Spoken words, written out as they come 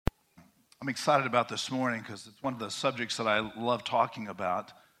I'm excited about this morning because it's one of the subjects that I love talking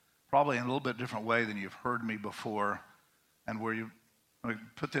about, probably in a little bit different way than you've heard me before, and where you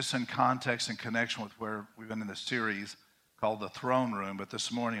put this in context and connection with where we've been in this series called The Throne Room, but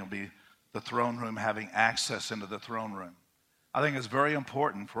this morning will be the throne room, having access into the throne room. I think it's very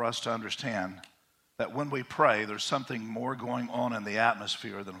important for us to understand that when we pray, there's something more going on in the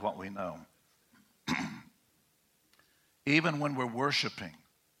atmosphere than what we know. Even when we're worshiping,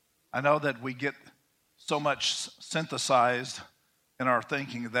 I know that we get so much synthesized in our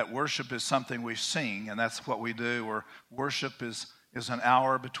thinking that worship is something we sing, and that's what we do, or worship is an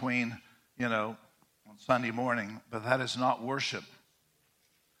hour between, on Sunday morning, but that is not worship.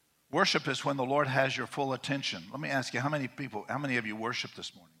 Worship is when the Lord has your full attention. Let me ask you, how many of you worship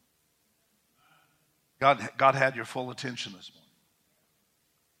this morning? God had your full attention this morning.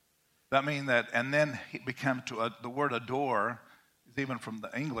 That means that, and then it became the word adore is even from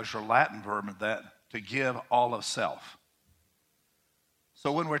the English or Latin verb of that, to give all of self.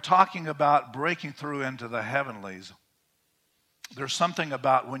 So when we're talking about breaking through into the heavenlies, there's something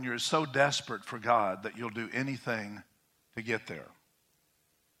about when you're so desperate for God that you'll do anything to get there.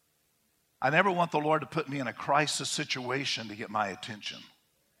 I never want the Lord to put me in a crisis situation to get my attention.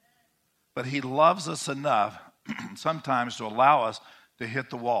 But He loves us enough sometimes to allow us to hit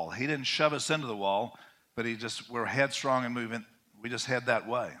the wall. He didn't shove us into the wall, but we're headstrong and moving. We just head that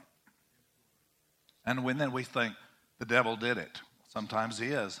way. And then we think the devil did it. Sometimes he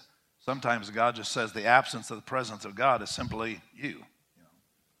is. Sometimes God just says the absence of the presence of God is simply you.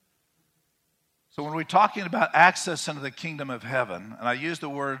 So when we're talking about access into the kingdom of heaven, and I used the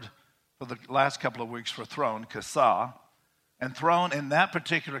word for the last couple of weeks for throne, kasa, and throne in that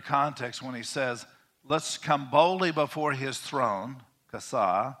particular context when he says, let's come boldly before his throne,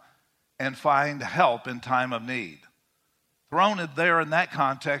 kasa, and find help in time of need. Throne there in that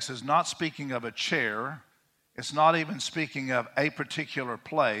context is not speaking of a chair. It's not even speaking of a particular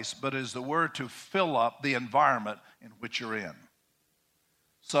place, but is the word to fill up the environment in which you're in.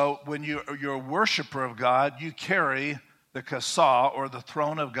 So when you're a worshiper of God, you carry the kasa, or the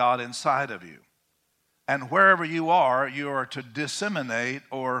throne of God, inside of you. And wherever you are to disseminate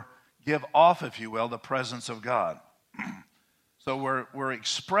or give off, if you will, the presence of God. So we're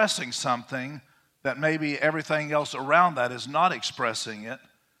expressing something that maybe everything else around that is not expressing it.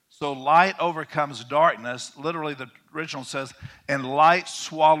 So light overcomes darkness. Literally, the original says, and light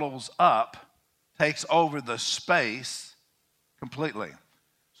swallows up, takes over the space completely.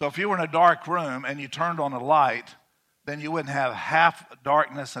 So if you were in a dark room and you turned on a light, then you wouldn't have half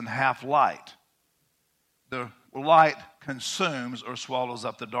darkness and half light. The light consumes or swallows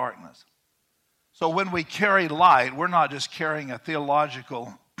up the darkness. So when we carry light, we're not just carrying a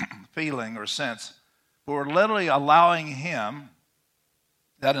theological feeling or sense, but we're literally allowing Him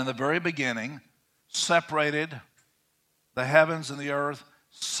that in the very beginning separated the heavens and the earth,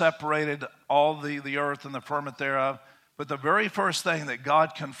 separated all the earth and the firmament thereof. But the very first thing that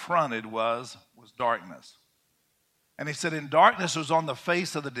God confronted was darkness. And He said, in darkness was on the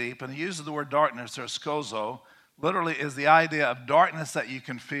face of the deep, and He uses the word darkness, or skozo, literally is the idea of darkness that you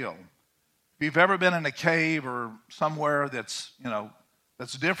can feel. If you've ever been in a cave or somewhere that's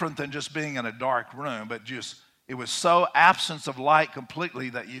different than just being in a dark room, but it was so absence of light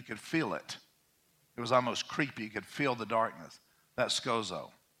completely that you could feel it. It was almost creepy. You could feel the darkness. That's skozo.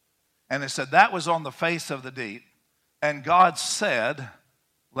 And it said that was on the face of the deep, and God said,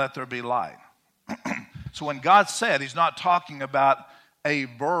 let there be light. So when God said, He's not talking about a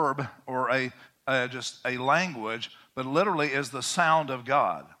verb or just a language, but literally is the sound of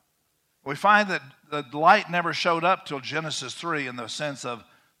God. We find that the light never showed up till Genesis 3 in the sense of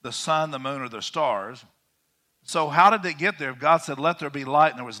the sun, the moon, or the stars. So how did it get there? If God said, let there be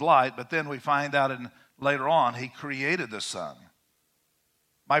light, and there was light, but then we find out later on, He created the sun.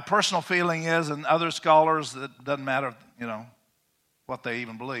 My personal feeling is, and other scholars, it doesn't matter, what they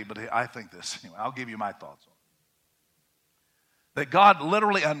even believe, but I think this. Anyway, I'll give you my thoughts on it. That God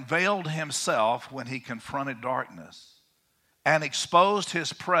literally unveiled Himself when He confronted darkness and exposed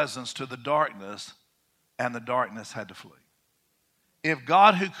His presence to the darkness, and the darkness had to flee. If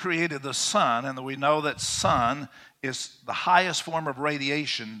God, who created the sun, and we know that sun is the highest form of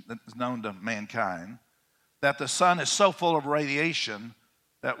radiation that is known to mankind, that the sun is so full of radiation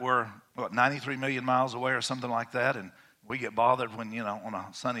that we're, 93 million miles away or something like that, and we get bothered when, on a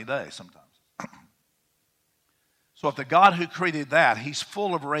sunny day sometimes. So if the God who created that, He's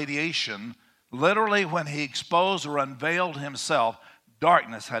full of radiation, literally when He exposed or unveiled Himself,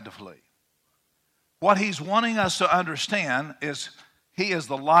 darkness had to flee. What He's wanting us to understand is He is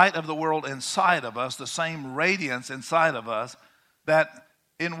the light of the world inside of us, the same radiance inside of us that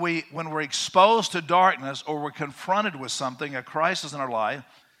when we're exposed to darkness or we're confronted with something, a crisis in our life,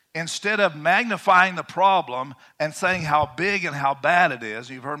 instead of magnifying the problem and saying how big and how bad it is,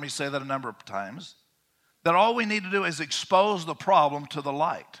 you've heard me say that a number of times, that all we need to do is expose the problem to the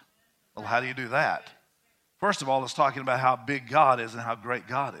light. Well, how do you do that? First of all, it's talking about how big God is and how great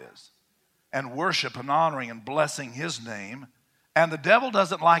God is, and worship and honoring and blessing his name. And the devil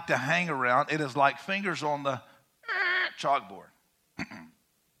doesn't like to hang around. It is like fingers on the chalkboard.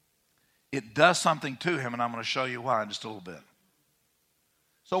 It does something to him, and I'm going to show you why in just a little bit.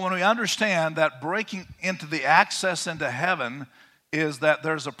 So when we understand that breaking into the access into heaven is that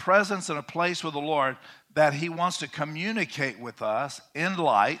there's a presence and a place with the Lord, that he wants to communicate with us in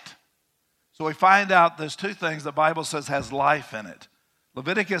light. So we find out there's two things the Bible says has life in it.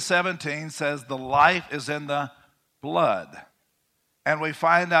 Leviticus 17 says the life is in the blood. And we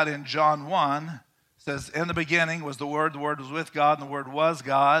find out in John 1, says, in the beginning was the Word was with God, and the Word was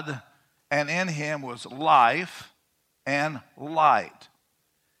God, and in him was life and light.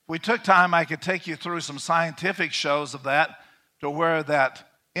 If we took time, I could take you through some scientific shows of that, to where that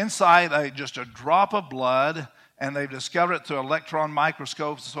inside just a drop of blood, and they've discovered it through electron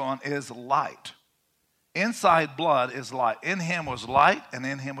microscopes and so on, is light. Inside blood is light. In him was light, and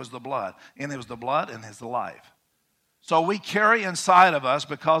in him was the blood. In him was the blood, and his life. So we carry inside of us,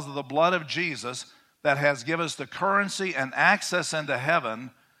 because of the blood of Jesus, that has given us the currency and access into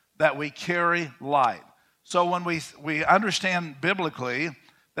heaven, that we carry light. So when we understand biblically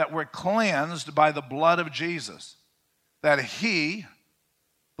that we're cleansed by the blood of Jesus, that he,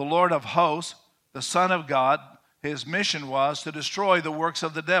 the Lord of hosts, the Son of God, his mission was to destroy the works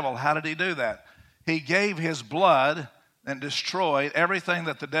of the devil. How did he do that? He gave his blood and destroyed everything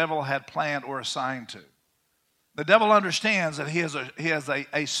that the devil had planned or assigned to. The devil understands that he has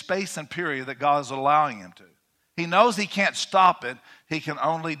a space and period that God is allowing him to. He knows he can't stop it. He can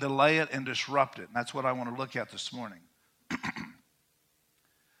only delay it and disrupt it. And that's what I want to look at this morning.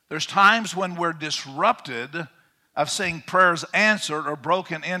 There's times when we're disrupted of seeing prayers answered or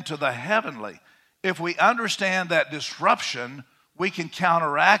broken into the heavenly. If we understand that disruption, we can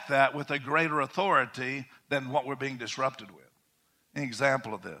counteract that with a greater authority than what we're being disrupted with. An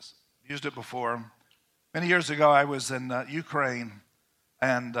example of this. Used it before. Many years ago, I was in Ukraine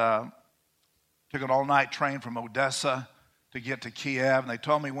and took an all-night train from Odessa to get to Kiev. And they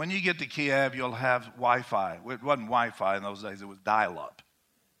told me, when you get to Kiev, you'll have Wi-Fi. It wasn't Wi-Fi in those days. It was dial-up.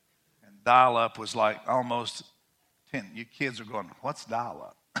 And dial-up was like almost 10. You kids are going, what's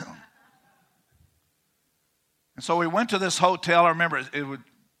dial-up? And so we went to this hotel. I remember it was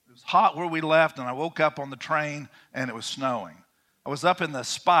hot where we left, and I woke up on the train, and it was snowing. I was up in the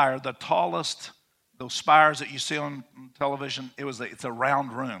spire, the tallest, those spires that you see on television. It's a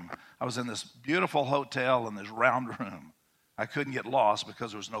round room. I was in this beautiful hotel in this round room. I couldn't get lost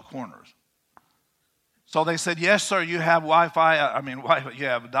because there was no corners. So they said, yes, sir, you have Wi-Fi. You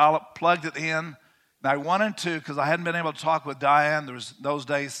have dial-up, plugged it in. And I wanted to, because I hadn't been able to talk with Diane. There was those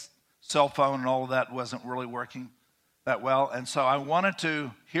days, cell phone and all of that wasn't really working that well. And so I wanted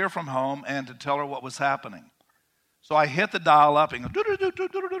to hear from home and to tell her what was happening. So I hit the dial up and go,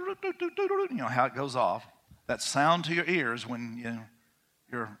 you know how it goes off. That sound to your ears when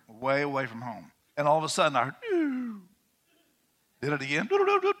you're way away from home. And all of a sudden I heard, did it again.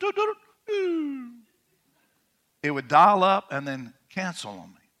 It would dial up and then cancel on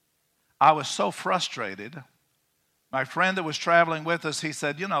me. I was so frustrated. My friend that was traveling with us, he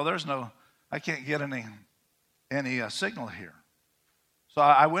said, I can't get any signal here. So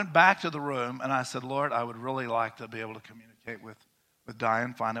I went back to the room and I said, Lord, I would really like to be able to communicate with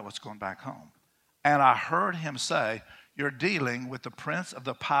Diane, find out what's going back home. And I heard him say, you're dealing with the prince of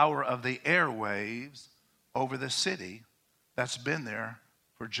the power of the airwaves over the city that's been there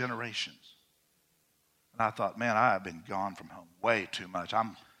for generations. And I thought, man, I have been gone from home way too much.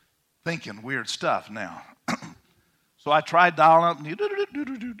 I'm thinking weird stuff now. So I tried dialing up,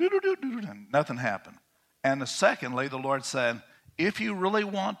 and nothing happened. And secondly, the Lord said, if you really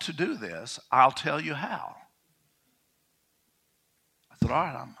want to do this, I'll tell you how. I said, all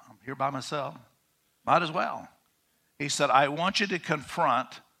right, I'm here by myself. Might as well. He said, I want you to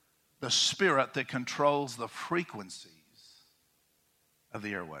confront the spirit that controls the frequencies of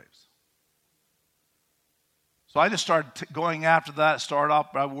the airwaves. So I just started going after that, started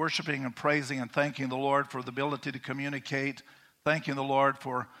off by worshiping and praising and thanking the Lord for the ability to communicate, thanking the Lord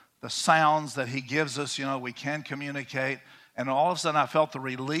for the sounds that he gives us, we can communicate. And all of a sudden I felt the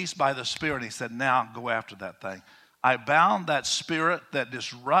release by the Spirit. He said, now go after that thing. I bound that spirit that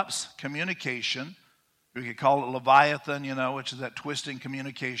disrupts communication. We could call it Leviathan, which is that twisting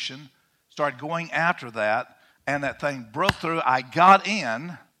communication. Started going after that. and that thing broke through. I got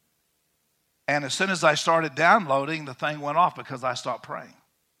in, and as soon as I started downloading, the thing went off because I stopped praying.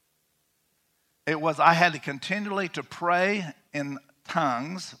 I had to continually to pray in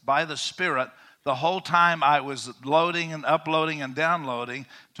tongues by the Spirit the whole time I was loading and uploading and downloading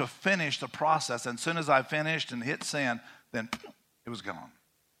to finish the process. And as soon as I finished and hit send, then it was gone.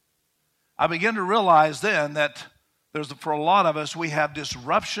 I began to realize then that for a lot of us, we have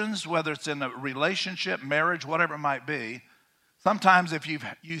disruptions, whether it's in a relationship, marriage, whatever it might be. Sometimes if you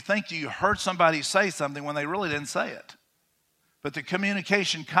think you heard somebody say something when they really didn't say it. But the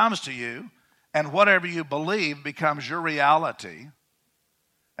communication comes to you, and whatever you believe becomes your reality.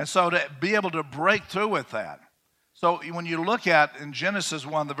 And so to be able to break through with that. So when you look at in Genesis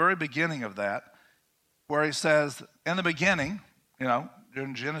 1, the very beginning of that, where he says, in the beginning,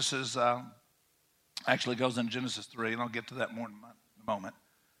 in Genesis, actually goes in Genesis 3, and I'll get to that more in a moment.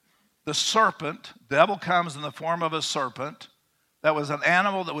 The serpent, devil comes in the form of a serpent. That was an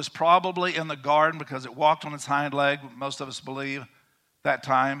animal that was probably in the garden because it walked on its hind leg, most of us believe, that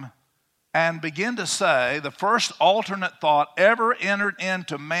time. And begin to say the first alternate thought ever entered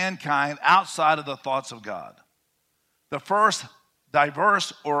into mankind outside of the thoughts of God. The first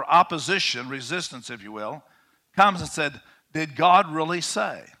diverse or opposition, resistance, if you will, comes and said, did God really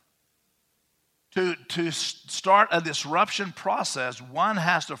say? To start a disruption process, one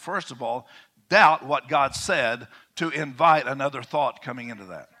has to, first of all, doubt what God said to invite another thought coming into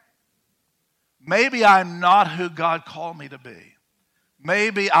that. Maybe I'm not who God called me to be.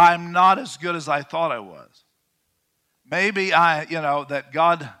 Maybe I'm not as good as I thought I was. Maybe that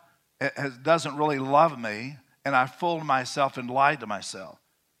God doesn't really love me, and I fooled myself and lied to myself.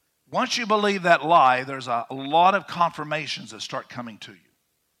 Once you believe that lie, there's a lot of confirmations that start coming to you.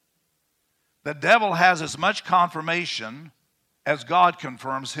 The devil has as much confirmation as God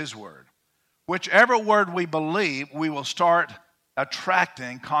confirms his word. Whichever word we believe, we will start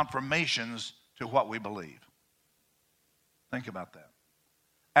attracting confirmations to what we believe. Think about that.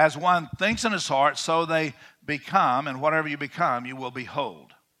 As one thinks in his heart, so they become, and whatever you become, you will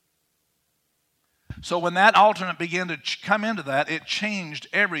behold. So when that alternate began to come into that, it changed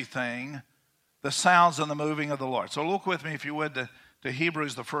everything, the sounds and the moving of the Lord. So look with me, if you would, to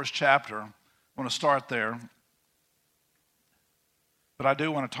Hebrews, the first chapter. I want to start there. But I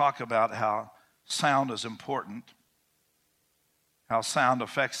do want to talk about how sound is important, how sound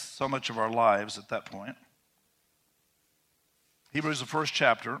affects so much of our lives at that point. Hebrews, the first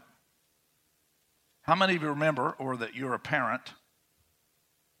chapter. How many of you remember, or that you're a parent,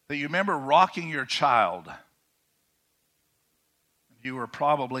 that you remember rocking your child? You were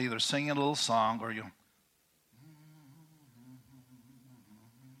probably either singing a little song or you...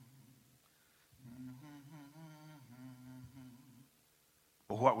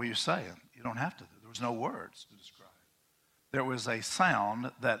 Well, what were you saying? You don't have to. There was no words to describe. There was a sound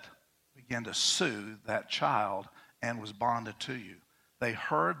that began to soothe that child and was bonded to you. They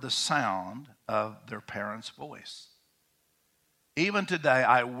heard the sound of their parents' voice. Even today,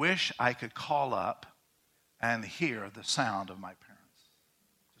 I wish I could call up and hear the sound of my parents.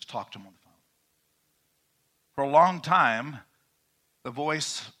 Just talk to them on the phone. For a long time, the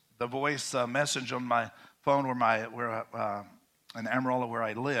voice message on my phone in Amarillo where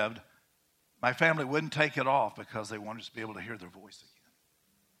I lived, my family wouldn't take it off because they wanted to be able to hear their voice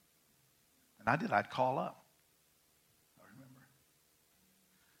again. And I'd call up.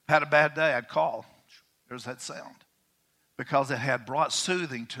 Had a bad day, I'd call. There's that sound. Because it had brought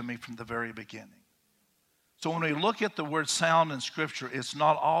soothing to me from the very beginning. So when we look at the word sound in Scripture, it's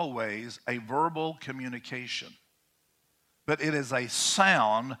not always a verbal communication. But it is a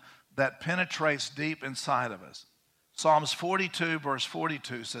sound that penetrates deep inside of us. Psalms 42, verse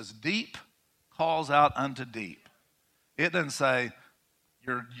 42 says, deep calls out unto deep. It doesn't say,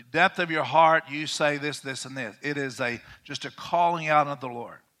 your depth of your heart, you say this, this, and this. It is just a calling out of the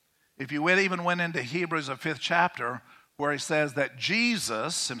Lord. If you even went into Hebrews, the 5th chapter, where he says that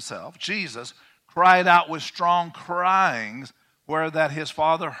Jesus himself, Jesus, cried out with strong cryings where that his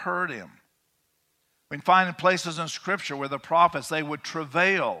Father heard him. We can find in places in Scripture where the prophets, they would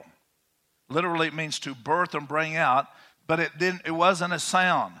travail. Literally it means to birth and bring out, but it wasn't a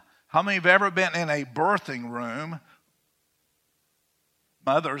sound. How many have ever been in a birthing room?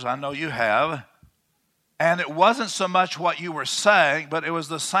 Mothers, I know you have. And it wasn't so much what you were saying, but it was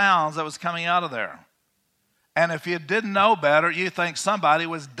the sounds that was coming out of there. And if you didn't know better, you think somebody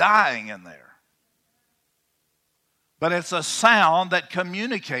was dying in there. But it's a sound that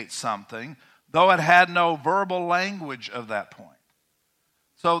communicates something, though it had no verbal language of that point.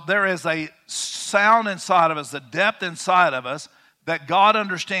 So there is a sound inside of us, the depth inside of us, that God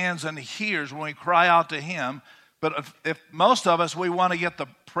understands and hears when we cry out to him. But if most of us, we want to get the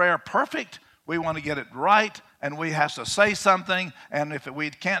prayer perfect, we want to get it right, and we have to say something, and if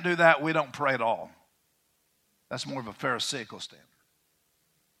we can't do that, we don't pray at all. That's more of a Pharisaical standard.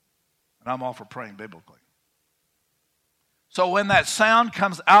 And I'm all for praying biblically. So when that sound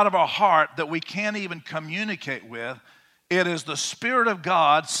comes out of our heart that we can't even communicate with, it is the Spirit of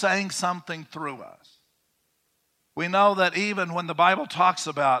God saying something through us. We know that even when the Bible talks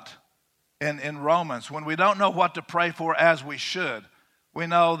about in Romans, when we don't know what to pray for as we should, we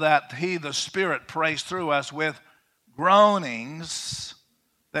know that he, the Spirit, prays through us with groanings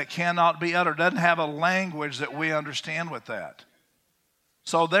that cannot be uttered. Doesn't have a language that we understand with that.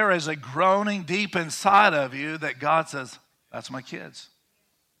 So there is a groaning deep inside of you that God says, that's my kids.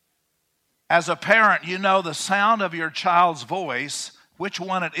 As a parent, you know the sound of your child's voice, which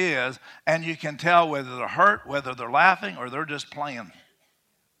one it is, and you can tell whether they're hurt, whether they're laughing, or they're just playing.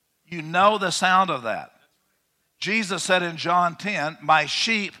 You know the sound of that. Jesus said in John 10, my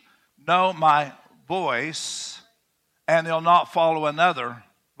sheep know my voice, and they'll not follow another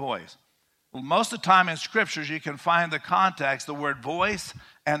voice. Well, most of the time in scriptures, you can find the context, the word voice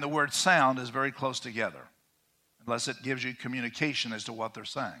and the word sound is very close together, unless it gives you communication as to what they're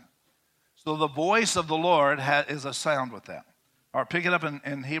saying. So the voice of the Lord is a sound with that. All right, pick it up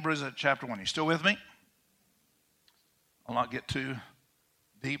in Hebrews chapter 1. You still with me? I'll not get too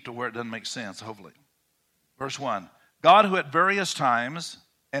deep to where it doesn't make sense, hopefully. Verse 1. God, who at various times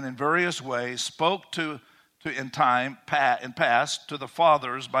and in various ways spoke to in past to the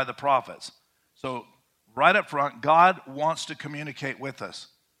fathers by the prophets. So right up front, God wants to communicate with us.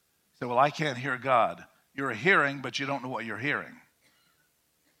 You say, well, I can't hear God. You're hearing, but you don't know what you're hearing.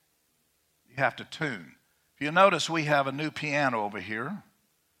 You have to tune. If you notice, we have a new piano over here.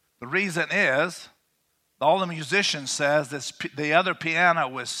 The reason is, all the musicians says the other piano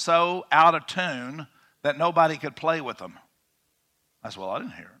was so out of tune that nobody could play with them. I said, well, I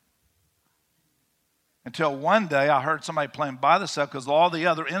didn't hear it. Until one day I heard somebody playing by themselves because all the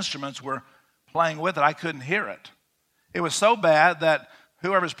other instruments were playing with it. I couldn't hear it. It was so bad that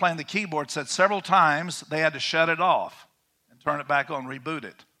whoever's playing the keyboard said several times they had to shut it off and turn it back on, reboot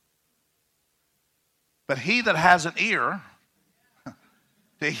it. But he that has an ear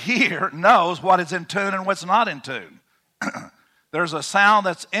to hear knows what is in tune and what's not in tune. There's a sound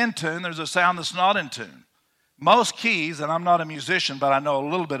that's in tune. There's a sound that's not in tune. Most keys, and I'm not a musician, but I know a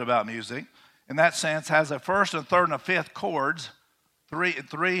little bit about music, in that sense, has a first and third and a fifth chords.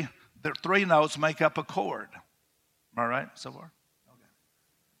 Three notes make up a chord. Am I right so far? Okay.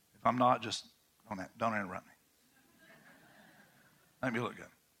 If I'm not, just don't interrupt me. Make me look good.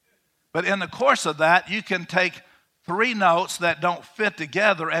 But in the course of that, you can take three notes that don't fit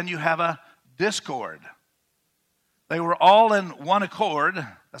together and you have a discord. They were all in one accord.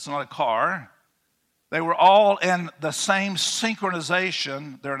 That's not a car. They were all in the same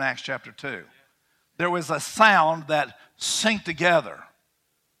synchronization there in Acts chapter 2. There was a sound that synced together.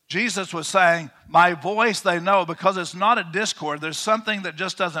 Jesus was saying, my voice they know, because it's not a discord. There's something that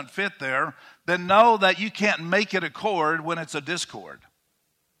just doesn't fit there. Then know that you can't make it a chord when it's a discord.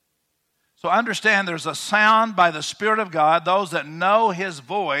 So understand there's a sound by the Spirit of God. Those that know his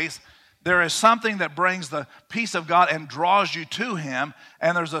voice, there is something that brings the peace of God and draws you to him.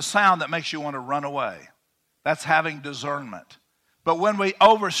 And there's a sound that makes you want to run away. That's having discernment. But when we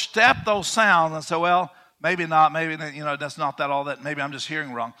overstep those sounds and say, well, maybe not, maybe that's not that all that, maybe I'm just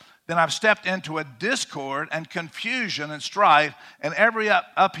hearing wrong, then I've stepped into a discord and confusion and strife, and every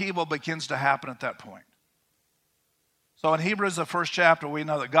upheaval begins to happen at that point. So in Hebrews, the first chapter, we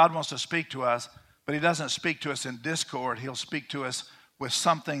know that God wants to speak to us, but he doesn't speak to us in discord. He'll speak to us with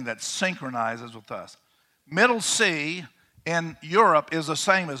something that synchronizes with us. Middle C in Europe is the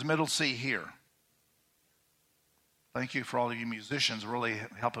same as middle C here. Thank you for all of you musicians really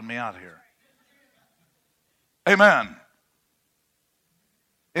helping me out here. Amen.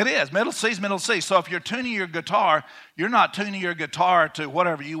 It is. Middle C is middle C. So if you're tuning your guitar, you're not tuning your guitar to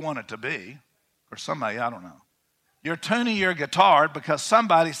whatever you want it to be. Or somebody, I don't know. You're tuning your guitar because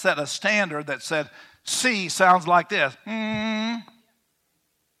somebody set a standard that said C sounds like this. Is that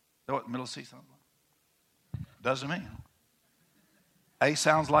what middle C sounds like? Doesn't mean. A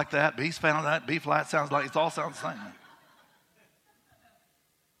sounds like that. B sounds like that. B flat sounds like it all sounds the same.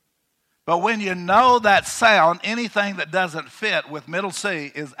 But when you know that sound, anything that doesn't fit with middle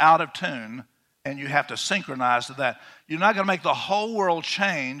C is out of tune, and you have to synchronize to that. You're not going to make the whole world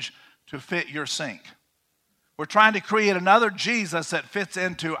change to fit your sync. We're trying to create another Jesus that fits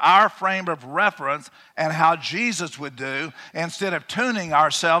into our frame of reference and how Jesus would do instead of tuning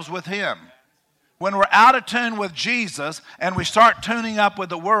ourselves with him. When we're out of tune with Jesus and we start tuning up with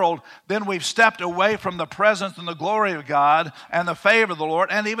the world, then we've stepped away from the presence and the glory of God and the favor of the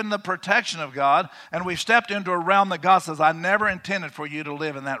Lord and even the protection of God, and we've stepped into a realm that God says, I never intended for you to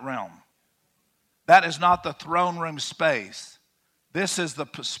live in that realm. That is not the throne room space. This is the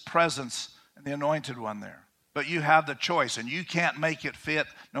presence and the anointed one there. But you have the choice, and you can't make it fit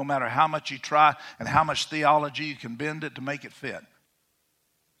no matter how much you try and how much theology you can bend it to make it fit.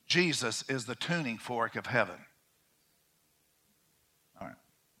 Jesus is the tuning fork of heaven. All right.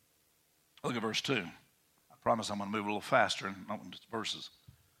 Look at verse 2. I promise I'm going to move a little faster and not just verses.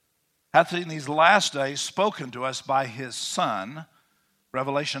 Hath he in these last days spoken to us by his Son.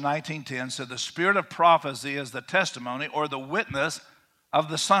 Revelation 19:10 said, the spirit of prophecy is the testimony or the witness of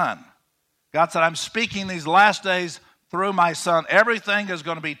the Son. God said, I'm speaking these last days through my Son. Everything is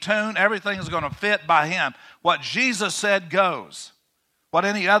going to be tuned. Everything is going to fit by him. What Jesus said goes. What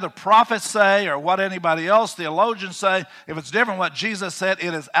any other prophets say or what anybody else, theologians say, if it's different what Jesus said,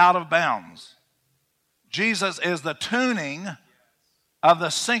 it is out of bounds. Jesus is the tuning of the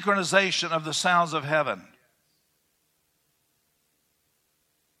synchronization of the sounds of heaven.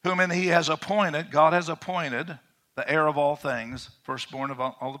 Whom he has appointed, God has appointed, the heir of all things, firstborn of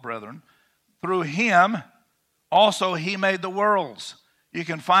all the brethren. Through him also he made the worlds. You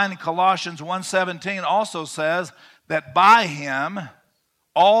can find in Colossians 1:17 also says that by him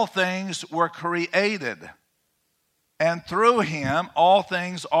all things were created, and through him all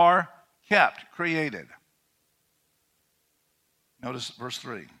things are kept, created. Notice verse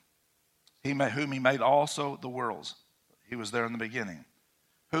 3. Whom he made also the worlds. He was there in the beginning.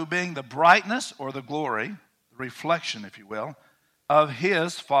 Who being the brightness or the glory, the reflection, if you will, of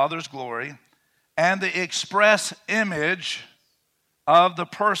his Father's glory, and the express image of the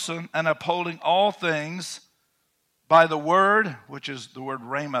person, and upholding all things by the word, which is the word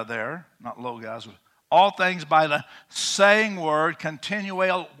rhema there, not logos, all things by the saying word,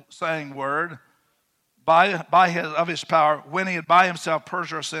 continual saying word, of his power, when he had by himself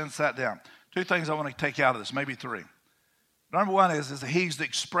purged our sins, sat down. Two things I want to take out of this, maybe three. Number one is that he's the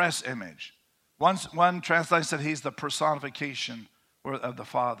express image. One translation said he's the personification of the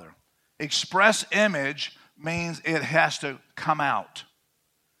Father. Express image means it has to come out.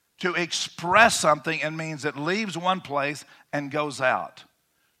 To express something, it means it leaves one place and goes out.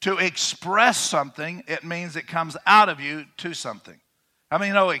 To express something, it means it comes out of you to something. How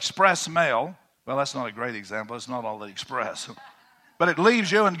many know express mail? Well, that's not a great example. It's not all that express. But it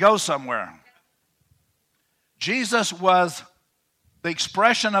leaves you and goes somewhere. Jesus was the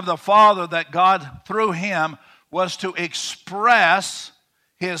expression of the Father that God, through him, was to express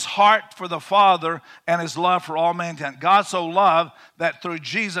his heart for the Father and his love for all mankind. God so loved that through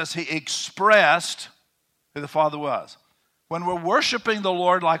Jesus he expressed who the Father was. When we're worshiping the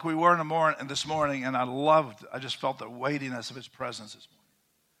Lord like we were this morning, and I just felt the weightiness of his presence this morning.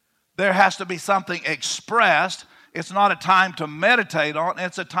 There has to be something expressed. It's not a time to meditate on,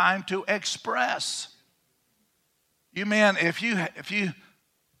 it's a time to express. You men, if you,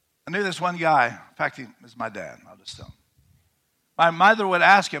 I knew this one guy, in fact, he was my dad, I'll just tell him. My mother would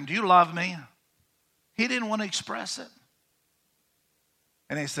ask him, do you love me? He didn't want to express it.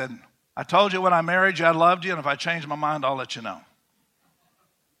 And he said, I told you when I married you I loved you, and if I change my mind, I'll let you know.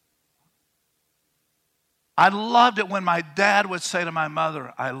 I loved it when my dad would say to my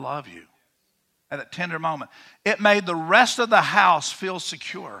mother, I love you, at that tender moment. It made the rest of the house feel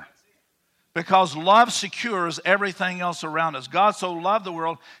secure. Because love secures everything else around us. God so loved the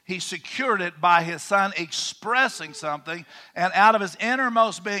world, he secured it by his Son expressing something. And out of his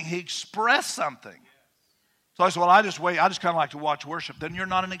innermost being, he expressed something. So I said, well, I just kind of like to watch worship. Then you're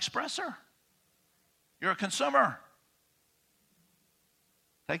not an expresser. You're a consumer.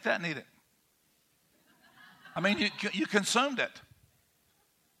 Take that and eat it. I mean, you consumed it.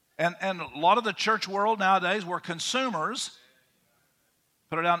 And a lot of the church world nowadays, we're consumers.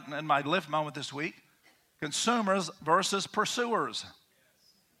 Put it out in my lift moment this week. Consumers versus pursuers.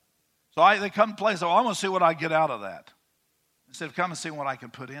 So they come to place, so I want to see what I get out of that. Instead of come and see what I can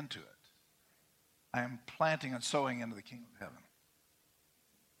put into it. I am planting and sowing into the kingdom of heaven.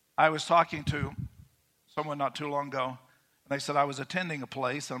 I was talking to someone not too long ago, and they said I was attending a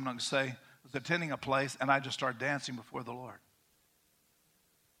place, and I'm not going to say, I was attending a place, and I just started dancing before the Lord.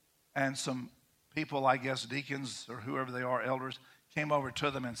 And some people, I guess deacons or whoever they are, elders, came over to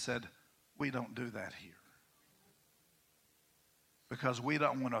them and said, we don't do that here. Because we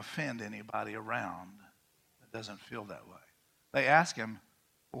don't want to offend anybody around that doesn't feel that way. They asked him,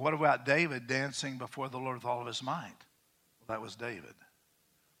 well, what about David dancing before the Lord with all of his might? Well, that was David.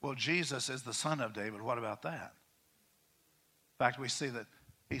 Well, Jesus is the son of David. What about that? In fact, we see that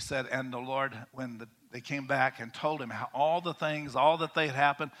he said, and the Lord, when they came back and told him how all the things, all that they had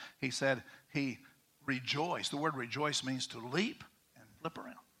happened, he said he rejoiced. The word rejoice means to leap and flip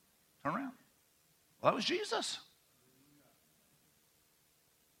around, turn around. Well, that was Jesus.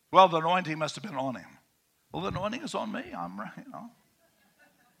 Well, the anointing must have been on him. Well, the anointing is on me.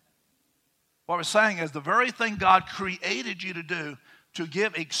 What we're saying is the very thing God created you to do, to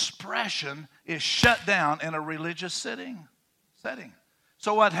give expression, is shut down in a religious setting.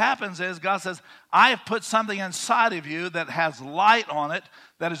 So what happens is God says, I have put something inside of you that has light on it,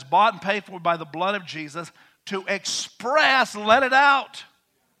 that is bought and paid for by the blood of Jesus, to express, let it out.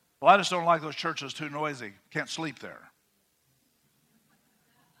 Well, I just don't like those churches, too noisy. Can't sleep there.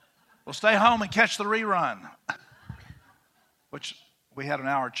 Well, stay home and catch the rerun. Which we had an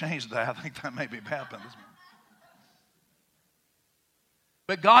hour change today. I think that may be happening this morning.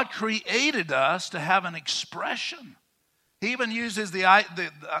 But God created us to have an expression. He even uses the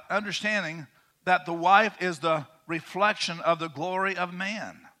understanding that the wife is the reflection of the glory of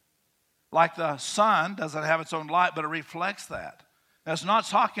man. Like the sun doesn't have its own light, but it reflects that. Now, it's not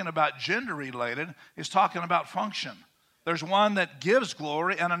talking about gender related. It's talking about function. There's one that gives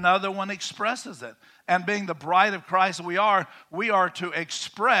glory and another one expresses it. And being the bride of Christ we are to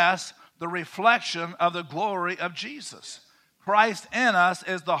express the reflection of the glory of Jesus. Christ in us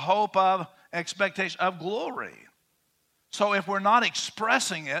is the hope of expectation of glory. So if we're not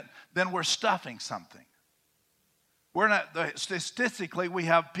expressing it, then we're stuffing something. Statistically, we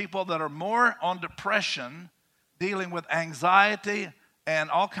have people that are more on depression, dealing with anxiety and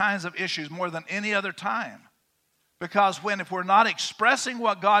all kinds of issues more than any other time. Because if we're not expressing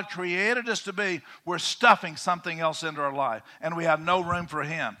what God created us to be, we're stuffing something else into our life. And we have no room for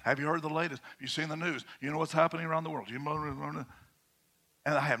Him. Have you heard the latest? Have you seen the news? You know what's happening around the world? And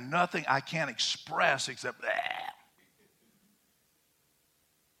I have nothing I can't express except that.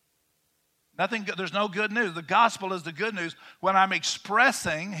 Nothing. There's no good news. The gospel is the good news. When I'm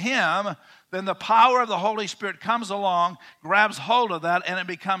expressing Him, then the power of the Holy Spirit comes along, grabs hold of that, and it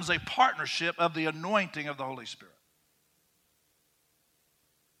becomes a partnership of the anointing of the Holy Spirit.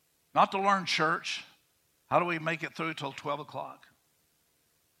 Not to learn church. How do we make it through till 12 o'clock?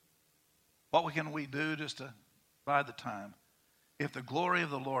 What can we do just to buy the time? If the glory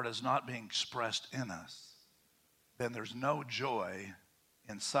of the Lord is not being expressed in us, then there's no joy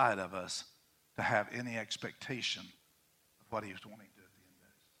inside of us to have any expectation of what He's wanting to do at the end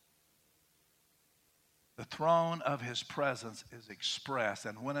of this. The throne of His presence is expressed,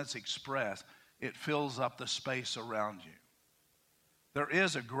 and when it's expressed, it fills up the space around you. There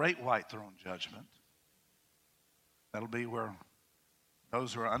is a great white throne judgment. That'll be where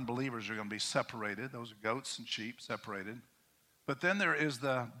those who are unbelievers are going to be separated. Those are goats and sheep separated. But then there is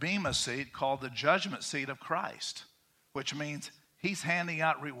the bema seat called the judgment seat of Christ, which means He's handing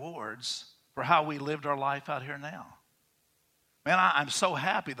out rewards for how we lived our life out here now. Man, I'm so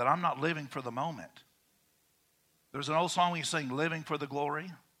happy that I'm not living for the moment. There's an old song we sing, Living for the Glory.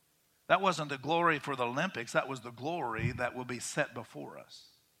 That wasn't the glory for the Olympics. That was the glory that will be set before us.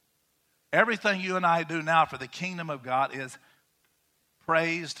 Everything you and I do now for the kingdom of God is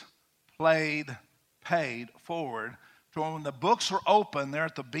praised, played, paid forward to when the books are open there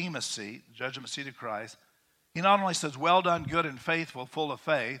at the bema seat, the judgment seat of Christ. He not only says, well done, good and faithful, full of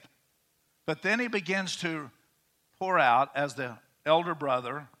faith, but then He begins to pour out, as the elder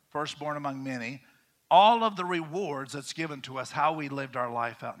brother, firstborn among many, all of the rewards that's given to us, how we lived our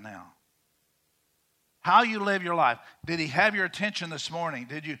life out now. How you live your life. Did He have your attention this morning?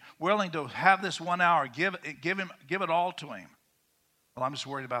 Did you willing to have this 1 hour? Give it all to Him. Well, I'm just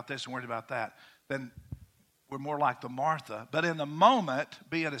worried about this and worried about that. Then we're more like the Martha. But in the moment,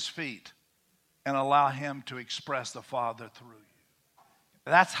 be at His feet and allow Him to express the Father through you.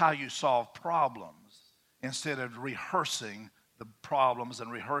 That's how you solve problems instead of rehearsing the problems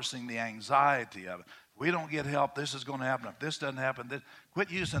and rehearsing the anxiety of it. We don't get help, this is going to happen. If this doesn't happen, this. Quit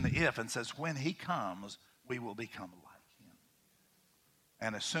using the if and says, when He comes, we will become like Him.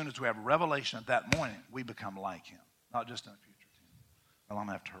 And as soon as we have revelation at that morning, we become like Him. Not just in the future. Well, I'm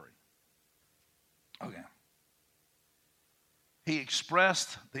going to have to hurry. Okay. He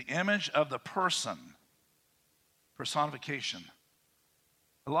expressed the image of the person, personification.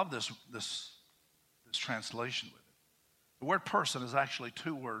 I love this translation with it. The word person is actually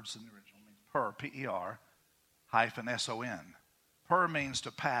two words in the original. It means per, P-E-R, hyphen S-O-N. Per means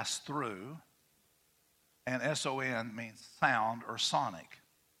to pass through, and S-O-N means sound or sonic.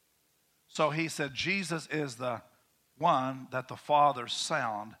 So he said Jesus is the one that the Father's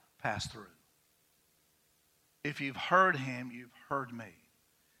sound passed through. If you've heard Him, you've heard me.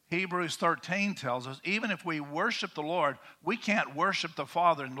 Hebrews 13 tells us, even if we worship the Lord, we can't worship the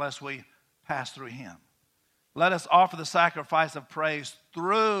Father unless we pass through him. Let us offer the sacrifice of praise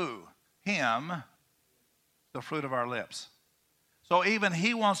through him, the fruit of our lips. So even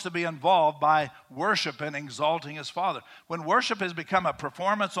he wants to be involved by worship and exalting his Father. When worship has become a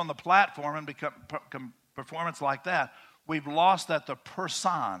performance on the platform and become performance like that, we've lost that the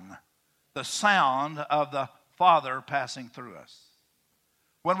person, the sound of the Father passing through us.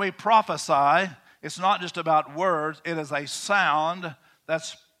 When we prophesy, it's not just about words, it is a sound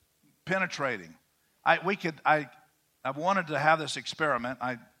that's penetrating. I've wanted to have this experiment.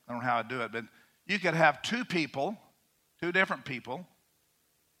 I don't know how I do it, but you could have two different people,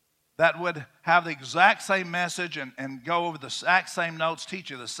 that would have the exact same message and go over the exact same notes,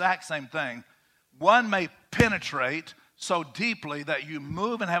 teach you the exact same thing. One may penetrate so deeply that you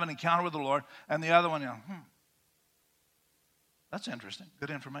move and have an encounter with the Lord, and the other one, that's interesting, good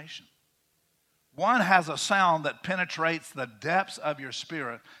information. One has a sound that penetrates the depths of your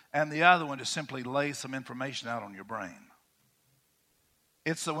spirit, and the other one just simply lays some information out on your brain.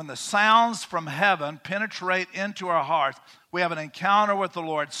 It's when the sounds from heaven penetrate into our hearts, we have an encounter with the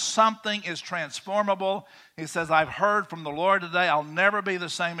Lord. Something is transformable. He says, I've heard from the Lord today. I'll never be the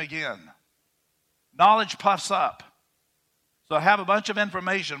same again. Knowledge puffs up. So I have a bunch of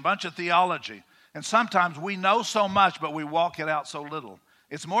information, a bunch of theology. And sometimes we know so much, but we walk it out so little.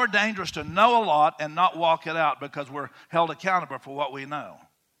 It's more dangerous to know a lot and not walk it out because we're held accountable for what we know.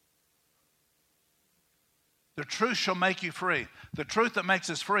 The truth shall make you free. The truth that makes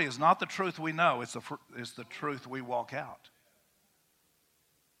us free is not the truth we know. It's the truth we walk out.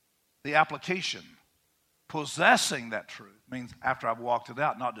 The application, possessing that truth, means after I've walked it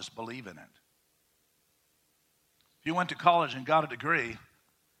out, not just believing it. If you went to college and got a degree,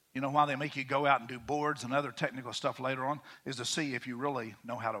 you know why they make you go out and do boards and other technical stuff later on? Is to see if you really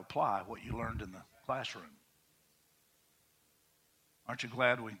know how to apply what you learned in the classroom. Aren't you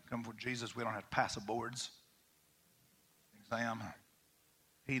glad we come for Jesus? We don't have to pass the boards. Exam.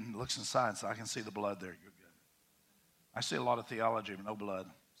 He looks inside and says, I can see the blood there. You're good. I see a lot of theology, but no blood.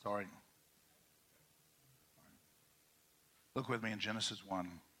 Sorry. Look with me in Genesis 1.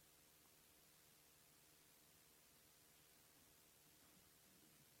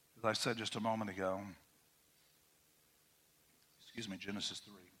 As I said just a moment ago, Genesis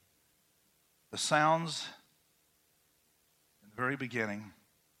 3. The sounds in the very beginning,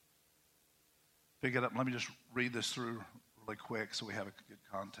 pick it up. Let me just read this through really quick so we have a good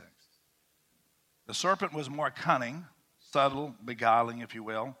context. The serpent was more cunning, subtle, beguiling, if you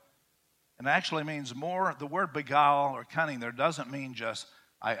will. And actually means more, the word beguile or cunning there doesn't mean just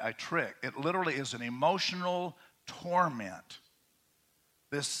I trick. It literally is an emotional torment.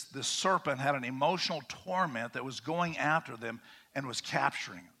 This serpent had an emotional torment that was going after them and was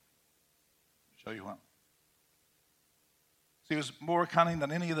capturing them. I'll show you what. He was more cunning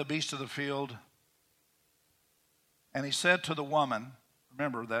than any of the beasts of the field. And he said to the woman,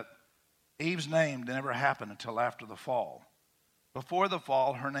 remember that Eve's name never happened until after the fall. Before the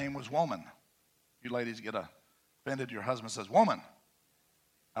fall, her name was woman. You ladies get offended, your husband says, woman.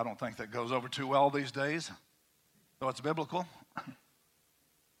 I don't think that goes over too well these days, though it's biblical.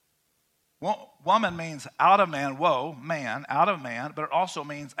 Woman means out of man, man, out of man, but it also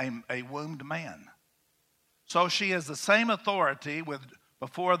means a wombed man. So she is the same authority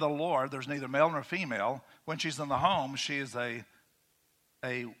before the Lord. There's neither male nor female. When she's in the home, she is a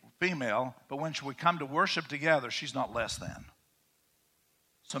female, but when we come to worship together, she's not less than.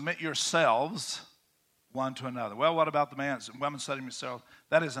 Submit yourselves one to another. Well, what about the man? Women setting themselves.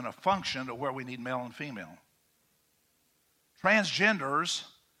 That isn't a function of where we need male and female. Transgenders,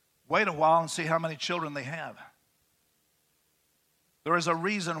 wait a while and see how many children they have. There is a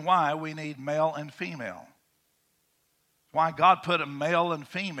reason why we need male and female. Why God put a male and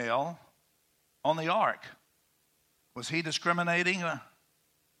female on the ark. Was he discriminating? Y'all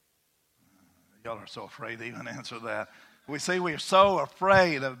are so afraid to even answer that. We're so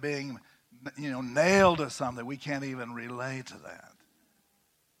afraid of being, nailed to something. We can't even relate to that.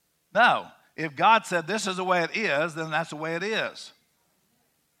 No. If God said this is the way it is, then that's the way it is.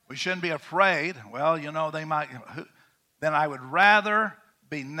 We shouldn't be afraid. Well, they might. Then I would rather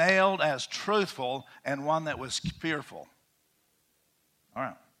be nailed as truthful and one that was fearful. All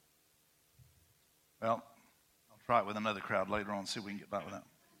right. Well, I'll try it with another crowd later on and see if we can get by with that.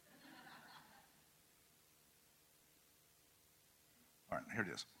 All right, here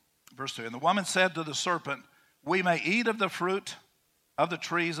it is. Verse 2. And the woman said to the serpent, we may eat of the fruit of the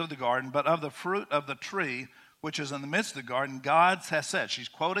trees of the garden, but of the fruit of the tree which is in the midst of the garden, God has said, she's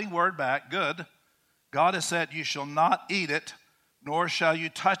quoting word back, good. God has said, you shall not eat it, nor shall you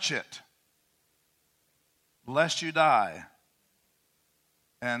touch it, lest you die.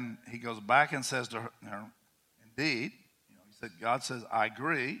 And he goes back and says to her, indeed, he said, God says, I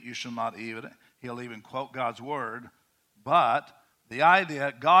agree, you shall not eat it. He'll even quote God's word. But the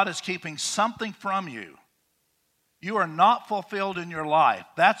idea, God is keeping something from you. You are not fulfilled in your life.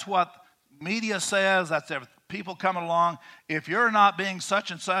 That's what media says. That's people coming along. If you're not being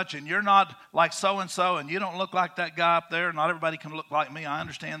such and such, and you're not like so-and-so, and you don't look like that guy up there, not everybody can look like me. I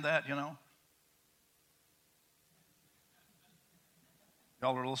understand that, Y'all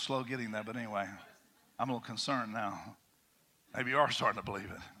are a little slow getting that, but anyway, I'm a little concerned now. Maybe you are starting to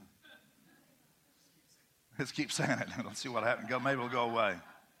believe it. Just keep saying it, and let's see what happens. Maybe it'll go away.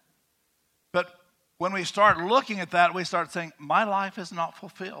 But when we start looking at that, we start saying, my life is not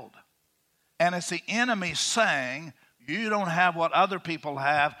fulfilled. And it's the enemy saying, you don't have what other people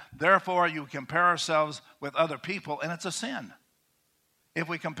have, therefore you compare ourselves with other people, and it's a sin. If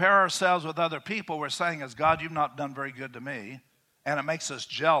we compare ourselves with other people, we're saying, as God, you've not done very good to me, and it makes us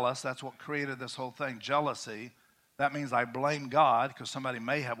jealous. That's what created this whole thing, jealousy. That means I blame God because somebody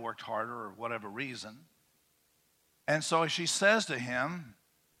may have worked harder or whatever reason. And so she says to him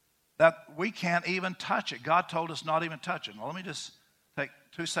that we can't even touch it. God told us not even touch it. Well, let me just take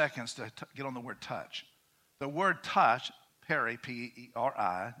 2 seconds to get on the word touch. The word touch, peri,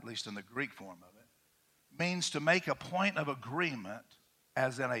 P-E-R-I, at least in the Greek form of it, means to make a point of agreement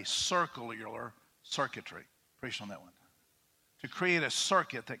as in a circular circuitry. Preach on that one time. To create a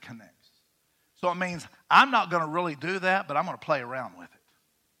circuit that connects. So it means I'm not going to really do that, but I'm going to play around with it.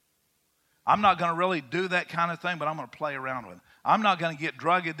 I'm not going to really do that kind of thing, but I'm going to play around with it. I'm not going to get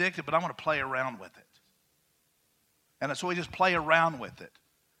drug addicted, but I'm going to play around with it. And so we just play around with it.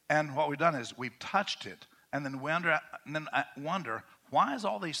 And what we've done is we've touched it, and then I wonder, why is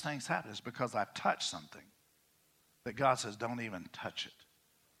all these things happening? It's because I've touched something that God says, don't even touch it.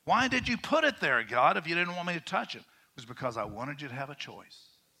 Why did you put it there, God, if you didn't want me to touch it? It was because I wanted you to have a choice.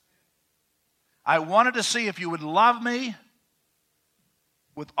 I wanted to see if you would love me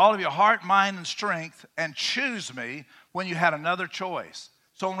with all of your heart, mind, and strength and choose me when you had another choice.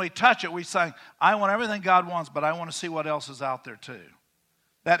 So when we touch it, we say, I want everything God wants, but I want to see what else is out there too.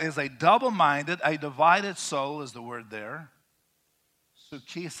 That is a double-minded, a divided soul is the word there.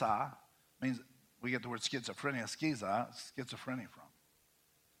 Sukisa means we get the word schizophrenia, schizophrenia from.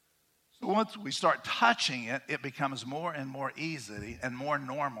 So once we start touching it, it becomes more and more easy and more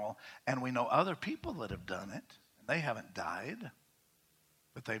normal. And we know other people that have done it, and they haven't died,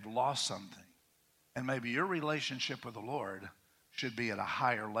 but they've lost something. And maybe your relationship with the Lord should be at a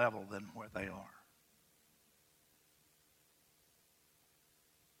higher level than where they are.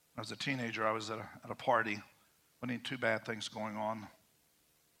 When I was a teenager, I was at a party. Wasn't too bad things going on.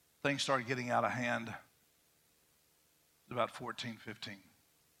 Things started getting out of hand. It was about 14, 15.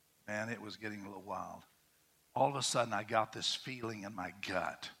 Man, it was getting a little wild. All of a sudden, I got this feeling in my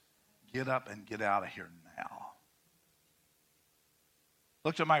gut. Get up and get out of here now.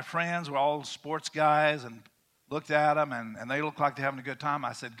 Looked at my friends, we're all sports guys, and looked at them, and they looked like they're having a good time.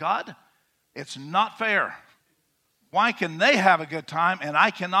 I said, God, it's not fair. Why can they have a good time and I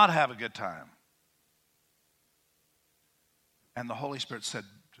cannot have a good time? And the Holy Spirit said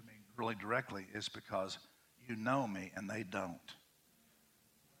to me really directly, it's because you know me and they don't.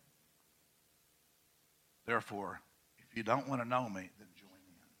 Therefore, if you don't want to know me, then join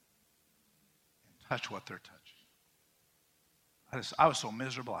in and touch what they're touching. I was so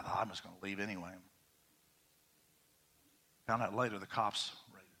miserable, I thought I'm just going to leave anyway. Found out later the cops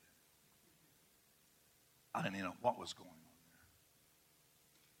raided it. I didn't even know what was going on there.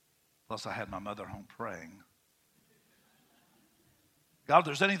 Plus, I had my mother home praying. God, if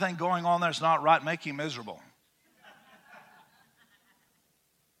there's anything going on there that's not right, make him miserable.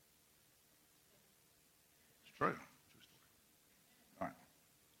 It's true. True story. All right.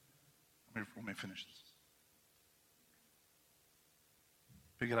 Let me finish this.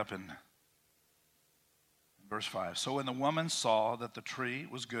 Pick it up in verse 5. So when the woman saw that the tree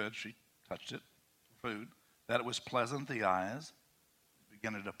was good, she touched it for food, that it was pleasant to the eyes,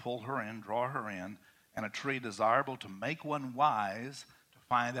 beginning to pull her in, draw her in, and a tree desirable to make one wise, to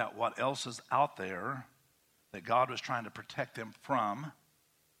find out what else is out there that God was trying to protect them from.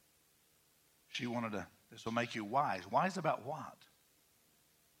 She wanted to, this will make you wise. Wise about what?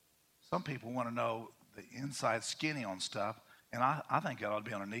 Some people want to know the inside skinny on stuff, and I think it ought to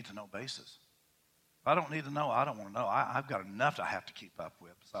be on a need-to-know basis. If I don't need to know, I don't want to know. I've got enough I have to keep up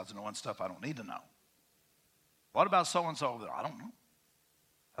with besides knowing stuff I don't need to know. What about so-and-so over there? I don't know.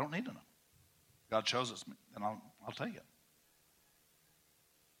 I don't need to know. God shows us, then I'll take it.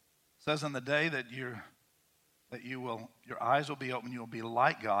 It says in the day that that your eyes will be open, you'll be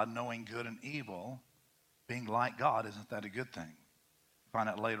like God, knowing good and evil. Being like God, isn't that a good thing? Find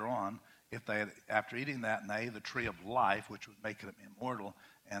out later on, if they had, after eating that, and they ate the tree of life, which would make them immortal,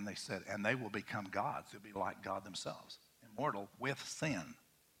 and they said, and they will become gods. They'll be like God themselves, immortal with sin,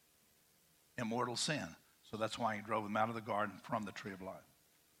 immortal sin. So that's why he drove them out of the garden from the tree of life.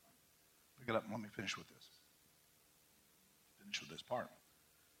 Pick it up and let me finish with this. Finish with this part.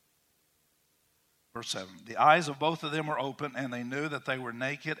 Verse 7, the eyes of both of them were open, and they knew that they were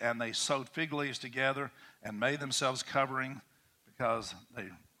naked, and they sewed fig leaves together and made themselves covering, because they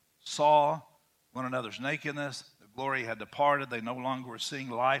saw one another's nakedness. The glory had departed. They no longer were seeing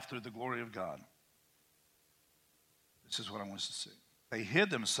life through the glory of God. This is what I want us to see. They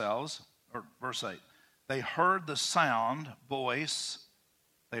hid themselves, or verse 8, they heard the voice,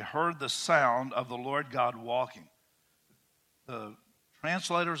 they heard the sound of the Lord God walking. The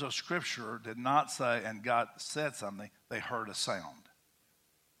translators of Scripture did not say, and God said something. They heard a sound.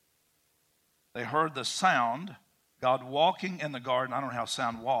 They heard the sound, God walking in the garden. I don't know how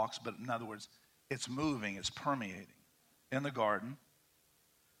sound walks, but in other words, it's moving, it's permeating in the garden.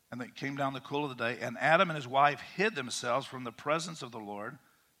 And they came down the cool of the day, and Adam and his wife hid themselves from the presence of the Lord,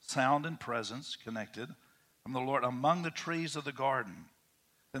 sound and presence connected, from the Lord among the trees of the garden.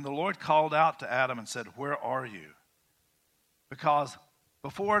 Then the Lord called out to Adam and said, where are you? Because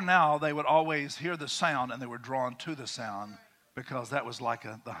before now, they would always hear the sound, and they were drawn to the sound, because that was like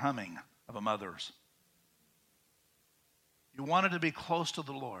the humming of a mother's. You wanted to be close to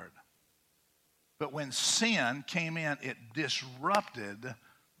the Lord. But when sin came in, it disrupted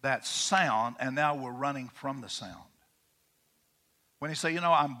that sound, and now we're running from the sound. When you say,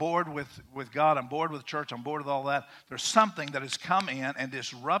 I'm bored with God, I'm bored with church, I'm bored with all that, there's something that has come in and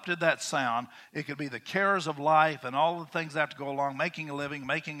disrupted that sound. It could be the cares of life and all the things that have to go along, making a living,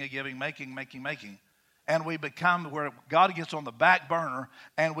 making a giving, making. And we become where God gets on the back burner,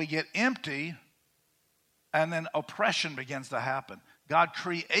 and we get empty, and then oppression begins to happen. God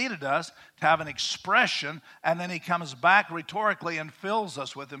created us to have an expression, and then he comes back rhetorically and fills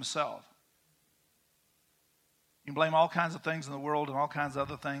us with himself. You can blame all kinds of things in the world and all kinds of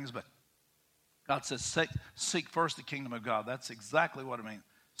other things, but God says, seek first the kingdom of God. That's exactly what it means.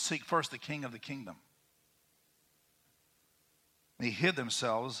 Seek first the king of the kingdom. They hid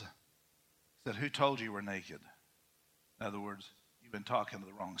themselves, said, who told you were naked? In other words, you've been talking to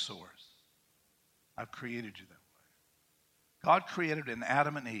the wrong source. I've created you that way. God created in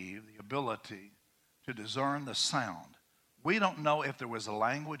Adam and Eve the ability to discern the sound. We don't know if there was a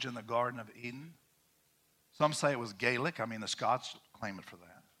language in the Garden of Eden. Some say it was Gaelic. The Scots claim it for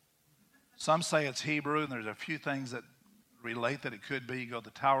that. Some say it's Hebrew, and there's a few things that relate that it could be. You go to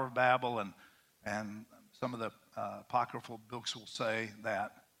the Tower of Babel, and some of the apocryphal books will say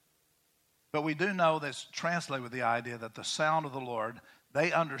that. But we do know that's translated with the idea that the sound of the Lord,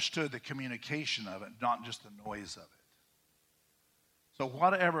 they understood the communication of it, not just the noise of it. So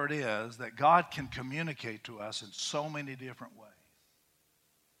whatever it is, that God can communicate to us in so many different ways.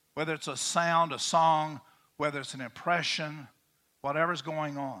 Whether it's a sound, a song, whether it's an impression, whatever's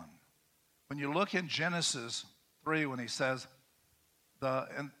going on. When you look in Genesis 3, when he says,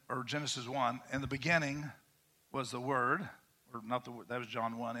 or Genesis 1, in the beginning was the Word, or not the Word, that was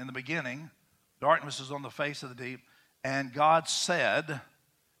John 1. In the beginning, darkness was on the face of the deep, and God said,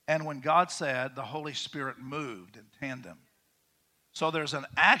 and when God said, the Holy Spirit moved in tandem. So there's an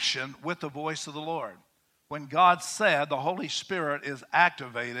action with the voice of the Lord. When God said, the Holy Spirit is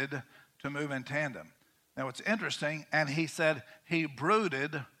activated to move in tandem. Now it's interesting, and he said he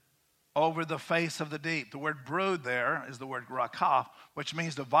brooded over the face of the deep. The word brood there is the word rakaf, which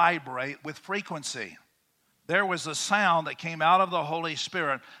means to vibrate with frequency. There was a sound that came out of the Holy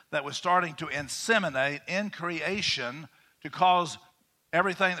Spirit that was starting to inseminate in creation to cause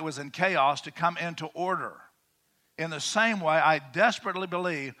everything that was in chaos to come into order. In the same way, I desperately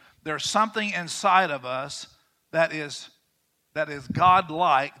believe there's something inside of us that is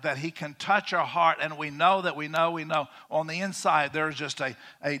God-like, that he can touch our heart, and we know that we know. On the inside, there's just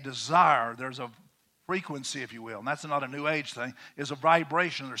a desire. There's a frequency, if you will. And that's not a New Age thing. It's a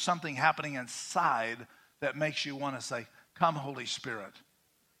vibration. There's something happening inside that makes you want to say, come, Holy Spirit.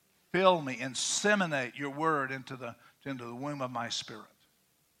 Fill me, inseminate your word into the womb of my spirit.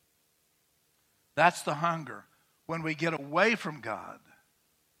 That's the hunger. When we get away from God,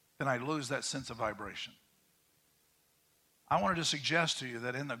 then I lose that sense of vibration. I wanted to suggest to you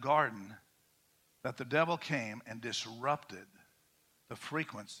that in the garden, that the devil came and disrupted the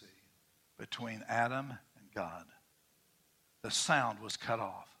frequency between Adam and God. The sound was cut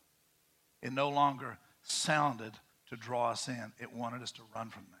off. It no longer sounded to draw us in. It wanted us to run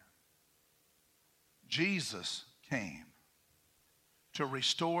from there. Jesus came to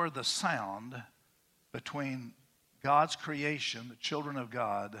restore the sound between God's creation, the children of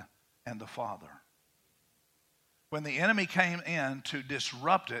God, and the Father. When the enemy came in to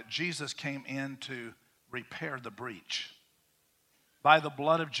disrupt it, Jesus came in to repair the breach by the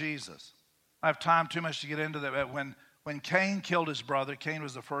blood of Jesus. I have time too much to get into that. But when Cain killed his brother, Cain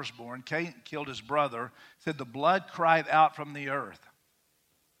was the firstborn, Cain killed his brother, said the blood cried out from the earth.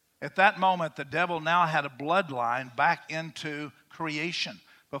 At that moment, the devil now had a bloodline back into creation.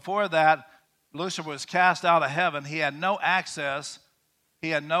 Before that, Lucifer was cast out of heaven. He had no access. He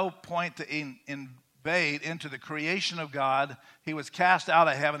had no point to invade into the creation of God. He was cast out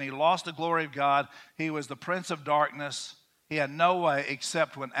of heaven. He lost the glory of God. He was the prince of darkness. He had no way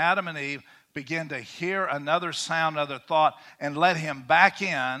except when Adam and Eve began to hear another sound, another thought, and let him back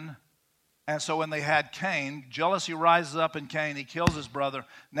in. And so when they had Cain, jealousy rises up in Cain. He kills his brother.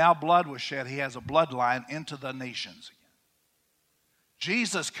 Now blood was shed. He has a bloodline into the nations again.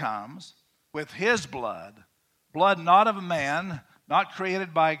 Jesus comes with his blood, blood not of a man, not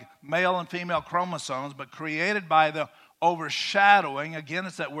created by male and female chromosomes, but created by the overshadowing, again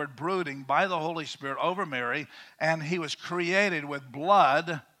it's that word brooding, by the Holy Spirit over Mary, and he was created with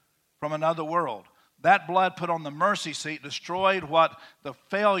blood from another world. That blood put on the mercy seat destroyed what the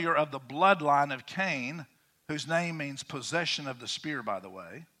failure of the bloodline of Cain, whose name means possession of the spear, by the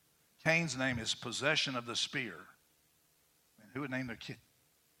way. Cain's name is possession of the spear. And who would name their kid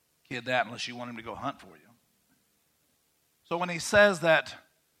that unless you want him to go hunt for you? So when he says that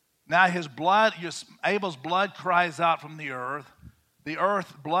now his blood, Abel's blood cries out from the earth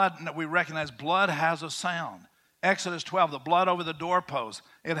blood, we recognize blood has a sound. Exodus 12, the blood over the doorpost,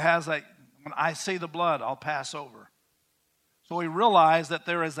 it has when I see the blood, I'll pass over. So we realize that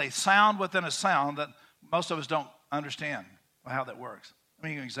there is a sound within a sound that most of us don't understand how that works. Let me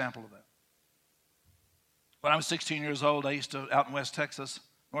give you an example of that. When I was 16 years old, I used to, out in West Texas,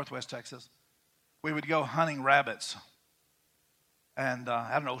 Northwest Texas, we would go hunting rabbits. And I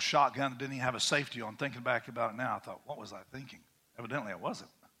had an old shotgun that didn't even have a safety on. Thinking back about it now, I thought, what was I thinking? Evidently, I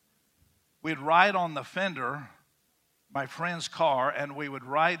wasn't. We'd ride on the fender, my friend's car, and we would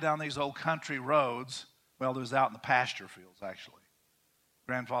ride down these old country roads. Well, it was out in the pasture fields, actually.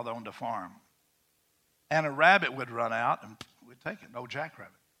 Grandfather owned a farm. And a rabbit would run out, and we'd take it, an old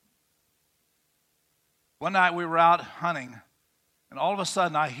jackrabbit. One night we were out hunting, and all of a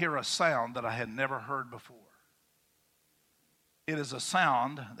sudden I hear a sound that I had never heard before. It is a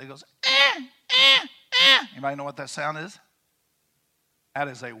sound that goes, eh, eh, eh. Anybody know what that sound is? That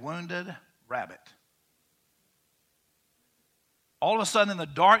is a wounded rabbit. All of a sudden in the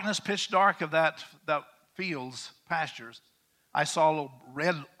darkness, pitch dark of that fields, pastures, I saw little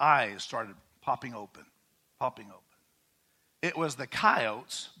red eyes started popping open. It was the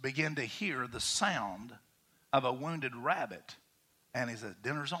coyotes begin to hear the sound of a wounded rabbit. And he said,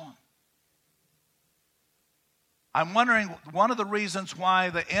 dinner's on. I'm wondering, one of the reasons why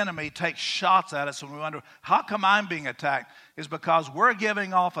the enemy takes shots at us when we wonder, how come I'm being attacked, is because we're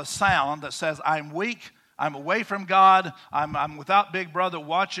giving off a sound that says, I'm weak, I'm away from God, I'm without Big Brother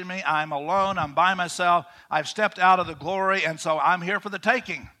watching me, I'm alone, I'm by myself, I've stepped out of the glory, and so I'm here for the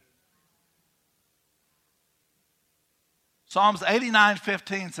taking. Psalms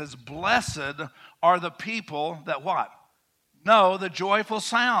 89:15 says, blessed are the people that what? Know the joyful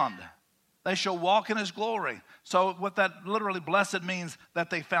sound. They shall walk in his glory. So what that literally blessed means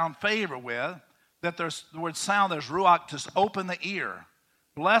that they found favor with, that there's the word sound, there's ruach, to open the ear.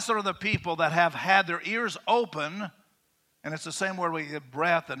 Blessed are the people that have had their ears open, and it's the same word we get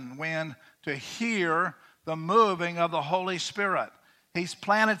breath and wind, to hear the moving of the Holy Spirit. He's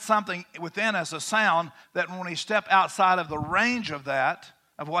planted something within us, a sound, that when we step outside of the range of that,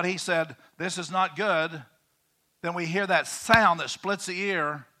 of what he said, this is not good, then we hear that sound that splits the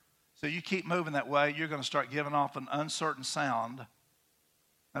ear. So you keep moving that way, you're going to start giving off an uncertain sound.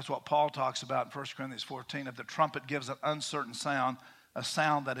 That's what Paul talks about in 1 Corinthians 14. If the trumpet gives an uncertain sound, a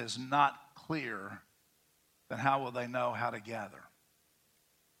sound that is not clear, then how will they know how to gather?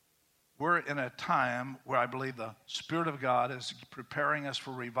 We're in a time where I believe the Spirit of God is preparing us for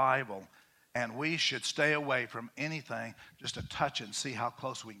revival, and we should stay away from anything just to touch it and see how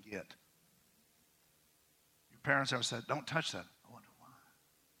close we can get. Your parents ever said, don't touch that? I wonder why.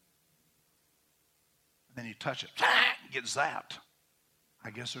 And then you touch it, you get zapped.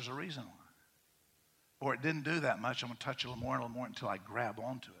 I guess there's a reason why. Or it didn't do that much. I'm going to touch it a little more until I grab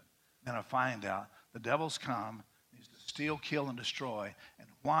onto it. Then I find out the devil's come, he's to steal, kill, and destroy. And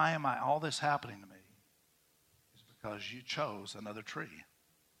why am all this happening to me? It's because you chose another tree.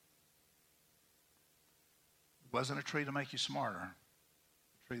 It wasn't a tree to make you smarter,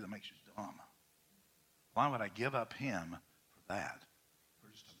 a tree that makes you dumb. Why would I give up him for that?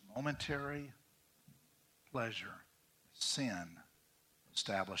 For just a momentary pleasure, sin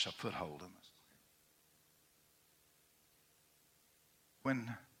establish a foothold in us.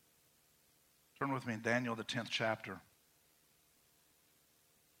 Turn with me in Daniel, the 10th chapter.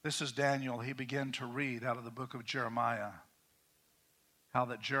 This is Daniel. He began to read out of the book of Jeremiah, how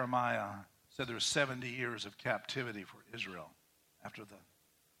that Jeremiah said there were 70 years of captivity for Israel after the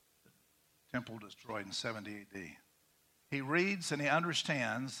temple destroyed in 70 AD. He reads and he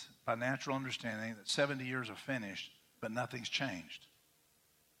understands, by natural understanding, that 70 years are finished, but nothing's changed.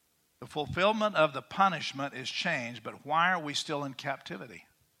 The fulfillment of the punishment is changed, but why are we still in captivity?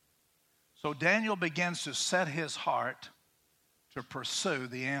 So Daniel begins to set his heart to pursue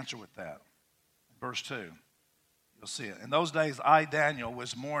the answer with that. Verse 2, you'll see it. In those days, I, Daniel,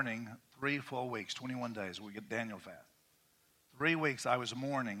 was mourning 3 full weeks, 21 days. We get Daniel fast. 3 weeks I was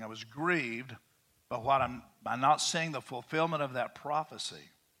mourning. I was grieved by not seeing the fulfillment of that prophecy.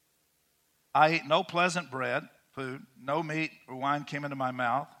 I ate no pleasant food, no meat or wine came into my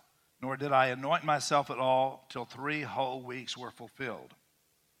mouth, nor did I anoint myself at all till 3 whole weeks were fulfilled.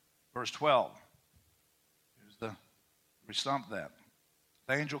 Verse 12. We stump that.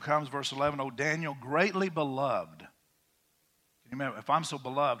 The angel comes, verse 11, O Daniel, greatly beloved. Can you remember, if I'm so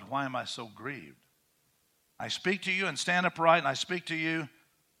beloved, why am I so grieved? I speak to you and stand upright, and I speak to you,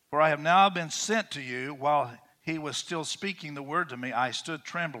 for I have now been sent to you. While he was still speaking the word to me, I stood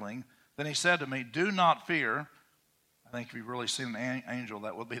trembling. Then he said to me, do not fear. I think if you've really seen an angel,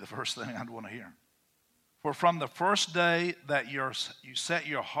 that would be the first thing I'd want to hear. For from the first day that you set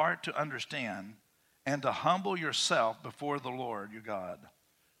your heart to understand and to humble yourself before the Lord your God,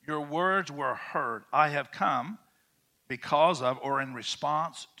 your words were heard. I have come because of or in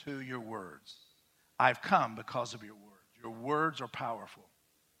response to your words. I've come because of your words. Your words are powerful.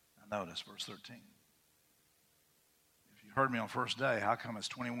 Now notice verse 13. If you heard me on first day, how come it's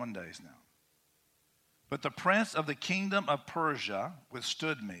 21 days now? But the prince of the kingdom of Persia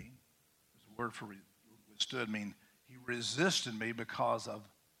withstood me. The word for withstood means he resisted me because of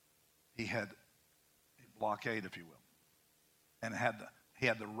he had a blockade, if you will. And he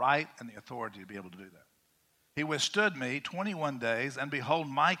had the right and the authority to be able to do that. He withstood me 21 days, and behold,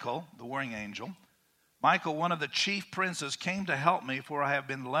 Michael, the warring angel, Michael, one of the chief princes, came to help me, for I have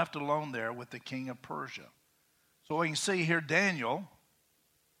been left alone there with the king of Persia. So we can see here Daniel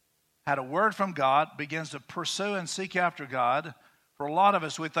had a word from God, begins to pursue and seek after God. For a lot of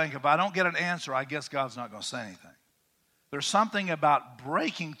us, we think, if I don't get an answer, I guess God's not going to say anything. There's something about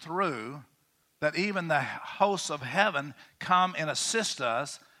breaking through that even the hosts of heaven come and assist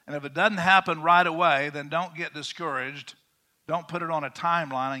us. And if it doesn't happen right away, then don't get discouraged. Don't put it on a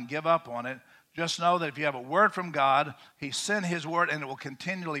timeline and give up on it. Just know that if you have a word from God, he sent his word, and it will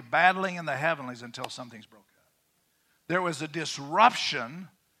continually battling in the heavenlies until something's broken up. There was a disruption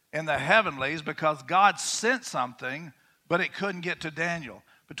in the heavenlies because God sent something, but it couldn't get to Daniel.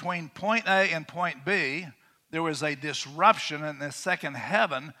 Between point A and point B, there was a disruption in the second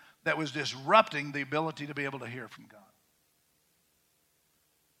heaven that was disrupting the ability to be able to hear from God.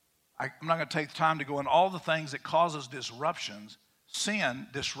 I'm not going to take the time to go into all the things that causes disruptions. Sin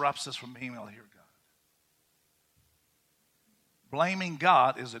disrupts us from being able to hear God. Blaming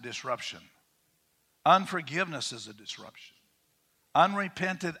God is a disruption. Unforgiveness is a disruption.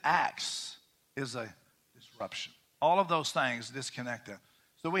 Unrepented acts is a disruption. All of those things disconnect that.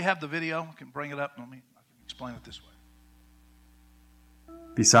 So we have the video. I can bring it up. I can explain it this way.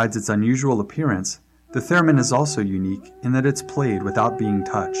 Besides its unusual appearance, the theremin is also unique in that it's played without being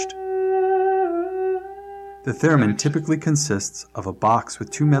touched. The theremin typically consists of a box with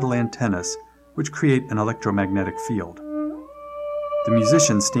 2 metal antennas which create an electromagnetic field. The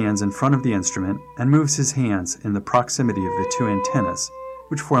musician stands in front of the instrument and moves his hands in the proximity of the 2 antennas,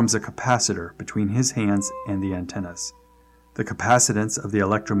 which forms a capacitor between his hands and the antennas. The capacitance of the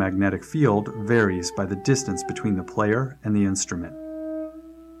electromagnetic field varies by the distance between the player and the instrument.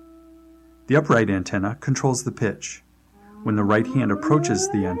 The upright antenna controls the pitch. When the right hand approaches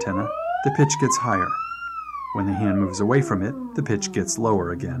the antenna, the pitch gets higher. When the hand moves away from it, the pitch gets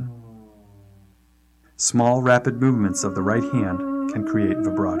lower again. Small, rapid movements of the right hand can create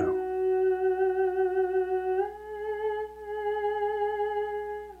vibrato.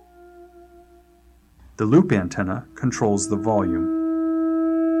 The loop antenna controls the volume.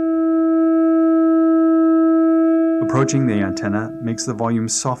 Approaching the antenna makes the volume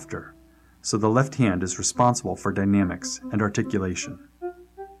softer, so the left hand is responsible for dynamics and articulation.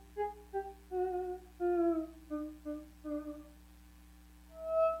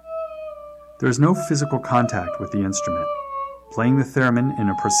 There is no physical contact with the instrument. Playing the theremin in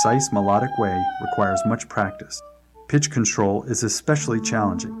a precise melodic way requires much practice. Pitch control is especially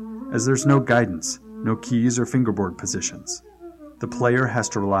challenging, as there's no guidance, no keys or fingerboard positions. The player has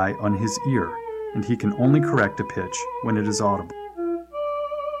to rely on his ear, and he can only correct a pitch when it is audible.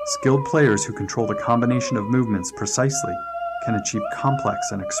 Skilled players who control the combination of movements precisely can achieve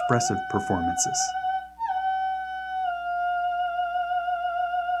complex and expressive performances.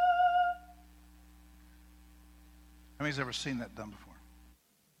 How many's ever seen that done before?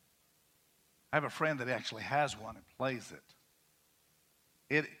 I have a friend that actually has one and plays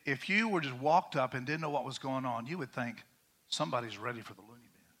it. If you were just walked up and didn't know what was going on, you would think somebody's ready for the loony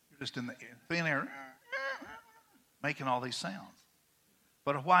bin. You're just in the thin air making all these sounds.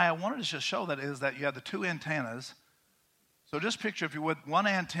 But why I wanted to just show that is that you have the two antennas. So just picture, if you would, one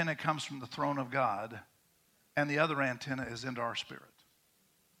antenna comes from the throne of God, and the other antenna is into our spirit.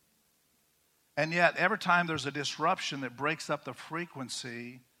 And yet, every time there's a disruption that breaks up the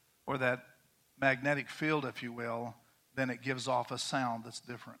frequency or that magnetic field, if you will, then it gives off a sound that's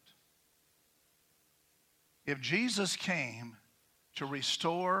different. If Jesus came to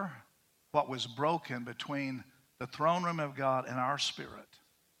restore what was broken between the throne room of God and our spirit,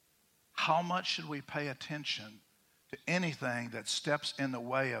 how much should we pay attention to anything that steps in the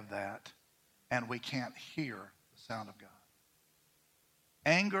way of that and we can't hear the sound of God?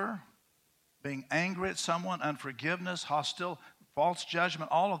 Anger, being angry at someone, unforgiveness, hostile, false judgment,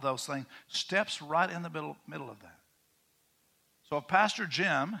 all of those things steps right in the middle of that. So if Pastor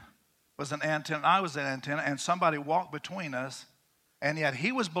Jim was an antenna and I was an antenna and somebody walked between us and yet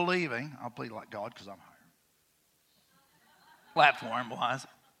he was believing, I'll plead like God because I'm higher, platform-wise,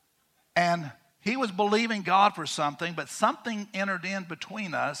 and he was believing God for something, but something entered in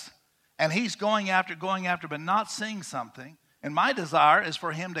between us and he's going after, but not seeing something, and my desire is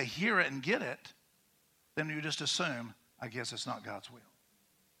for him to hear it and get it, then you just assume, I guess it's not God's will.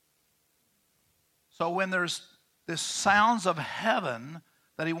 So when there's this sounds of heaven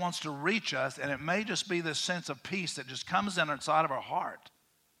that he wants to reach us, and it may just be this sense of peace that just comes in inside of our heart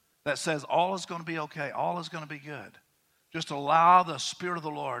that says all is going to be okay, all is going to be good. Just allow the Spirit of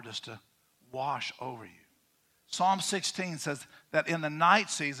the Lord just to wash over you. Psalm 16 says that in the night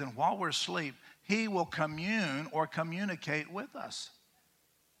season, while we're asleep, he will commune or communicate with us.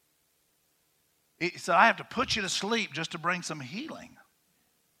 He said, I have to put you to sleep just to bring some healing,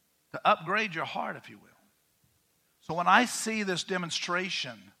 to upgrade your heart, if you will. So when I see this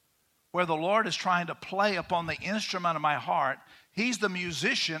demonstration where the Lord is trying to play upon the instrument of my heart, he's the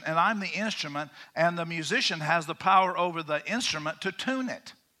musician and I'm the instrument, and the musician has the power over the instrument to tune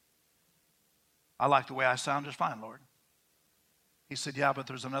it. I like the way I sound just fine, Lord. He said, yeah, but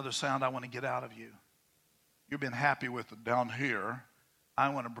there's another sound I want to get out of you. You've been happy with it down here. I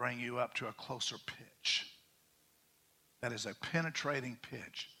want to bring you up to a closer pitch. That is a penetrating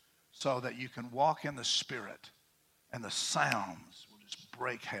pitch so that you can walk in the Spirit and the sounds will just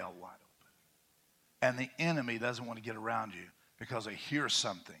break hell wide open. And the enemy doesn't want to get around you because they hear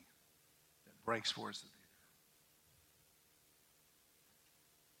something that breaks forth.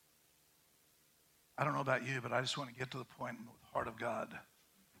 I don't know about you, but I just want to get to the point in the heart of God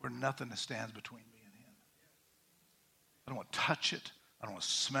where nothing stands between me and him. I don't want to touch it. I don't want to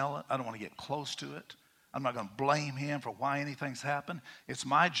smell it. I don't want to get close to it. I'm not going to blame him for why anything's happened. It's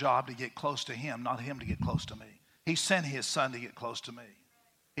my job to get close to him, not him to get close to me. He sent his son to get close to me.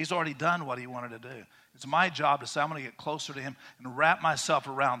 He's already done what he wanted to do. It's my job to say I'm going to get closer to him and wrap myself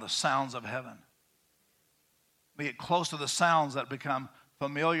around the sounds of heaven. To get close to the sounds that become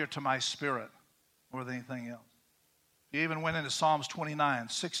familiar to my spirit more than anything else. He even went into Psalms 29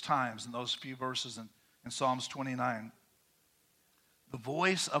 6 times in those few verses in Psalms 29. The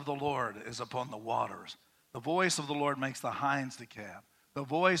voice of the Lord is upon the waters. The voice of the Lord makes the hinds to calve. The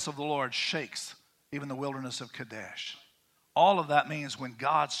voice of the Lord shakes even the wilderness of Kadesh. All of that means when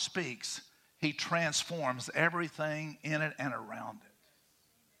God speaks, he transforms everything in it and around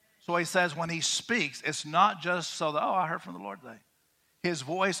it. So he says when he speaks, it's not just so that, I heard from the Lord today. His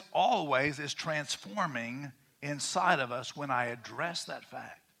voice always is transforming inside of us when I address that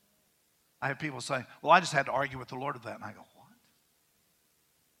fact. I have people say, well, I just had to argue with the Lord of that. And I go, what?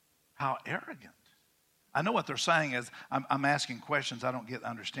 How arrogant. I know what they're saying is I'm asking questions I don't get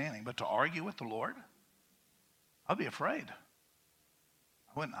understanding, but to argue with the Lord, I'd be afraid.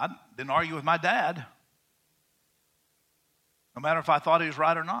 I didn't argue with my dad, no matter if I thought he was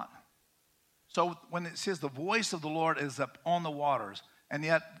right or not. So when it says the voice of the Lord is up on the waters, and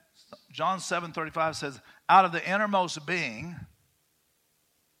yet John 7:35 says, out of the innermost being,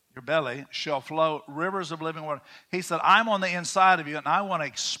 your belly shall flow rivers of living water. He said, I'm on the inside of you, and I want to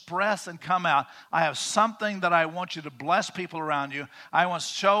express and come out. I have something that I want you to bless people around you. I want to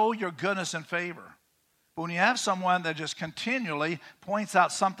show your goodness and favor. But when you have someone that just continually points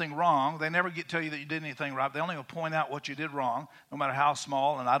out something wrong, they never tell you that you did anything right. They only will point out what you did wrong, no matter how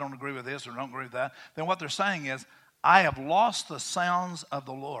small, and I don't agree with this or don't agree with that. Then what they're saying is, I have lost the sounds of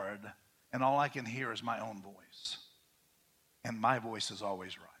the Lord, and all I can hear is my own voice. And my voice is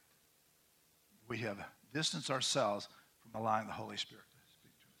always right. We have distanced ourselves from allowing the Holy Spirit to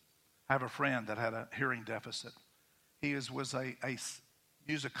speak to us. I have a friend that had a hearing deficit. He was a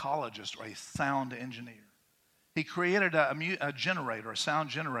musicologist or a sound engineer. He created a generator, a sound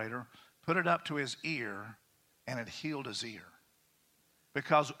generator, put it up to his ear, and it healed his ear.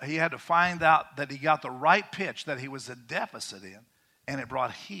 Because he had to find out that he got the right pitch that he was a deficit in, and it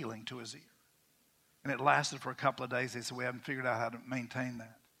brought healing to his ear. And it lasted for a couple of days. He said, we haven't figured out how to maintain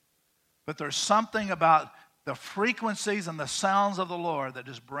that. But there's something about the frequencies and the sounds of the Lord that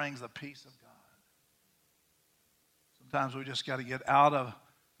just brings the peace of God. Sometimes we just got to get out of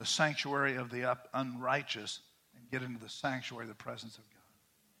the sanctuary of the unrighteous and get into the sanctuary of the presence of God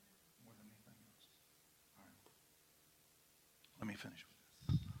more than anything else. All right. Let me finish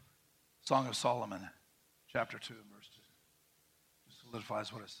with this. Song of Solomon, chapter 2, verse 2. Just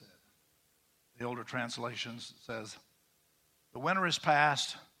solidifies what I said. The older translations says, the winter is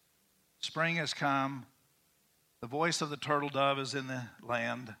past, spring has come, the voice of the turtle dove is in the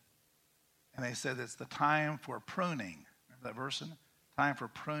land. And they said it's the time for pruning. Remember that verse? Time for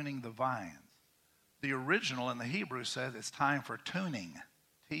pruning the vines. The original in the Hebrew says it's time for tuning.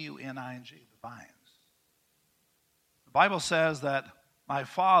 Tuning, the vines. The Bible says that my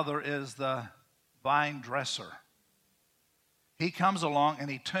Father is the vine dresser. He comes along and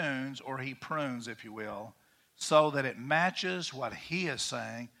he tunes, or he prunes, if you will, so that it matches what he is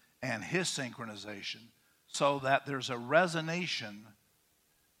saying and his synchronization, so that there's a resonation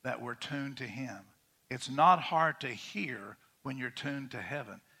that we're tuned to him. It's not hard to hear when you're tuned to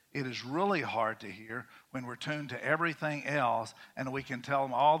heaven. It is really hard to hear when we're tuned to everything else, and we can tell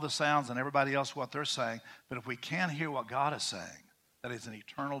them all the sounds and everybody else what they're saying. But if we can't hear what God is saying, that is an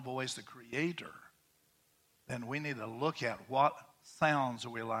eternal voice, the Creator, then we need to look at what sounds are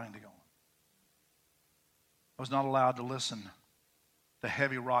we allowing to go on. I was not allowed to listen to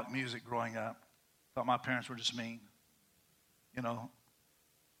heavy rock music growing up. Thought my parents were just mean, and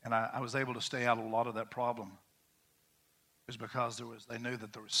I was able to stay out of a lot of that problem. It was because they knew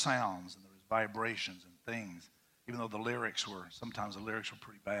that there were sounds and there was vibrations and things, even though sometimes the lyrics were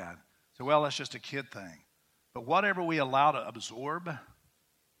pretty bad. So, well, that's just a kid thing. But whatever we allow to absorb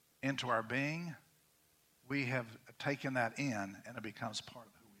into our being, we have taken that in, and it becomes part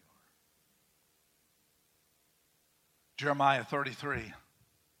of who we are. Jeremiah 33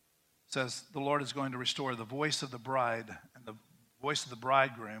 says the Lord is going to restore the voice of the bride and the voice of the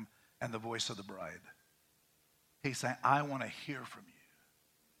bridegroom and the voice of the bride. He's saying, I want to hear from you.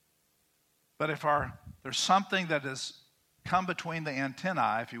 But if there's something that has come between the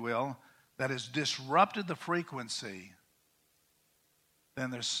antennae, if you will, that has disrupted the frequency,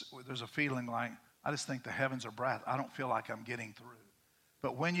 then there's a feeling like, I just think the heavens are brass. I don't feel like I'm getting through.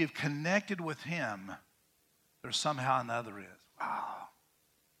 But when you've connected with him, there's somehow another is. Wow.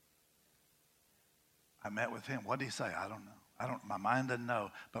 I met with him. What did he say? I don't know. My mind doesn't know,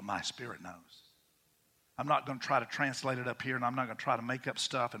 but my spirit knows. I'm not going to try to translate it up here, and I'm not going to try to make up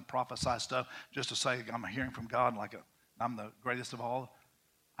stuff and prophesy stuff just to say I'm hearing from God like I'm the greatest of all.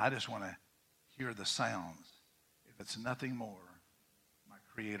 I just want to hear the sounds. If it's nothing more, my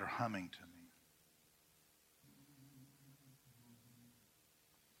Creator humming to me.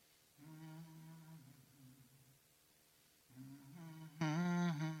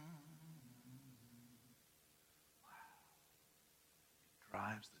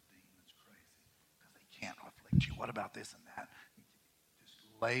 Drives the demons crazy because they can't afflict you. What about this and that? He just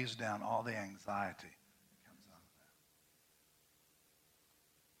lays down all the anxiety that comes out of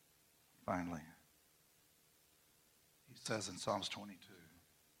that. Finally, he says in Psalms 22,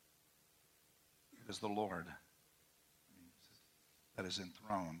 it is the Lord that is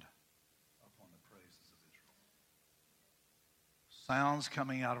enthroned upon the praises of Israel. Sounds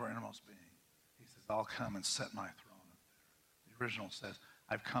coming out of our innermost being. He says, I'll come and set my throne. The original says,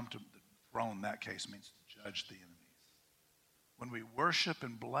 I've come to the throne. In that case means to judge the enemies. When we worship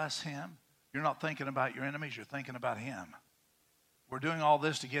and bless him, you're not thinking about your enemies, you're thinking about him. We're doing all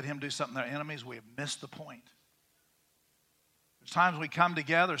this to get him to do something to our enemies. We have missed the point. There's times we come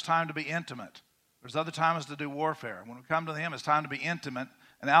together, it's time to be intimate. There's other times to do warfare. When we come to him, it's time to be intimate.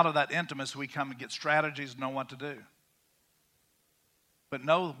 And out of that intimacy, we come and get strategies and know what to do. but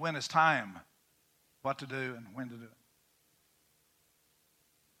know when it's time, what to do and when to do it.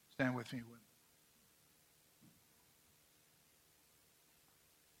 Stand with me.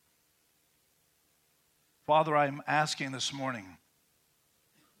 Father, I'm asking this morning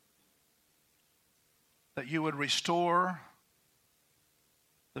that you would restore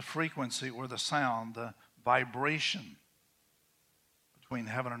the frequency or the sound, the vibration between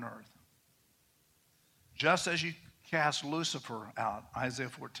heaven and earth. Just as you cast Lucifer out, Isaiah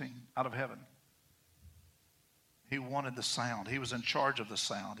 14, out of heaven. He wanted the sound. He was in charge of the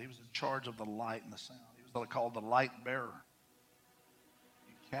sound. He was in charge of the light and the sound. He was called the light bearer.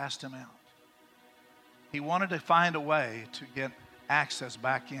 You cast him out. He wanted to find a way to get access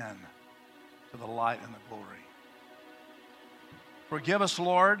back in to the light and the glory. Forgive us,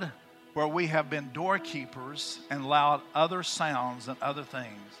 Lord, where we have been doorkeepers and allowed other sounds and other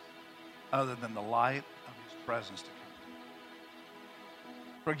things other than the light of his presence to come.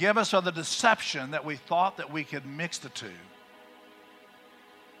 Forgive us for the deception that we thought that we could mix the two.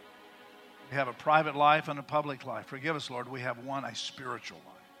 We have a private life and a public life. Forgive us, Lord, we have a spiritual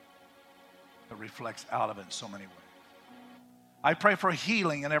life that reflects out of it in so many ways. I pray for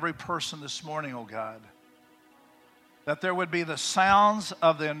healing in every person this morning, oh God, that there would be the sounds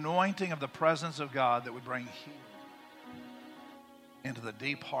of the anointing of the presence of God that would bring healing into the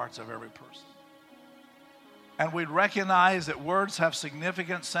deep hearts of every person. And we'd recognize that words have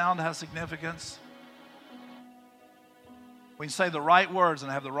significance, sound has significance. We can say the right words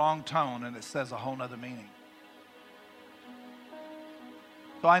and have the wrong tone, and it says a whole other meaning.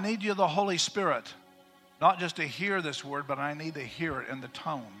 So I need you, the Holy Spirit, not just to hear this word, but I need to hear it in the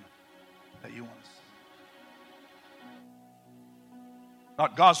tone that you want to see.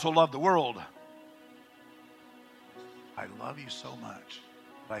 Not God so loved the world. I love you so much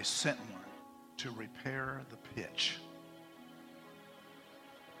that I sent one to repair the pitch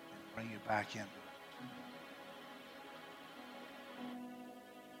and bring you back in.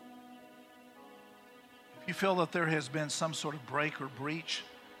 If you feel that there has been some sort of break or breach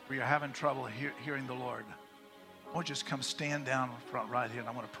where you're having trouble hearing the Lord, I want you to just come stand down in front right here, and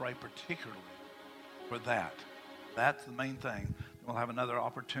I want to pray particularly for that. That's the main thing. We'll have another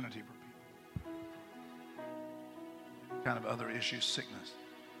opportunity for people. Kind of other issues, sickness.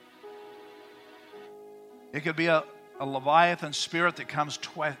 It could be a Leviathan spirit that comes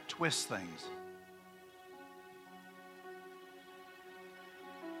twist things.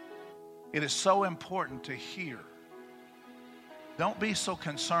 It is so important to hear. Don't be so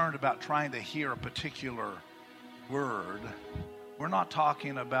concerned about trying to hear a particular word. We're not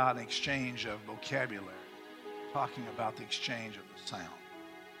talking about an exchange of vocabulary. We're talking about the exchange of the sound.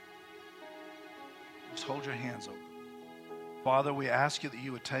 Just hold your hands open. Father, we ask you that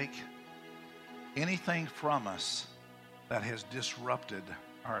you would take anything from us that has disrupted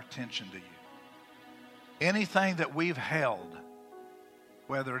our attention to you. Anything that we've held,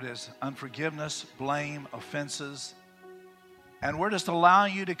 whether it is unforgiveness, blame, offenses, and we're just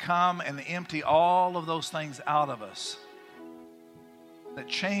allowing you to come and empty all of those things out of us. That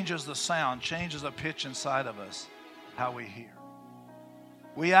changes the sound, changes the pitch inside of us, how we hear.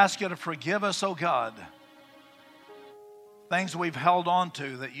 We ask you to forgive us, oh God, things we've held on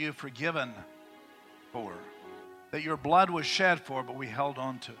to that you've forgiven for, that your blood was shed for, but we held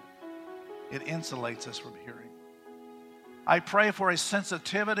on to. It insulates us from hearing. I pray for a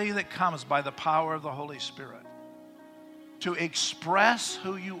sensitivity that comes by the power of the Holy Spirit to express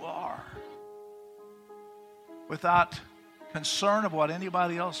who you are without concern of what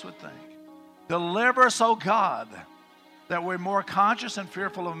anybody else would think. Deliver us, oh God, that we're more conscious and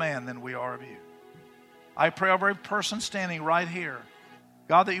fearful of man than we are of you. I pray over every person standing right here,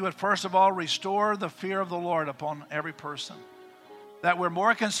 God, that you would first of all restore the fear of the Lord upon every person. That we're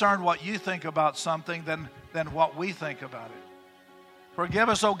more concerned what you think about something than what we think about it. Forgive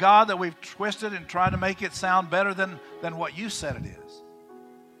us, oh God, that we've twisted and tried to make it sound better than what you said it is.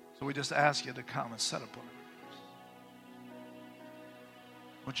 So we just ask you to come and set upon every person.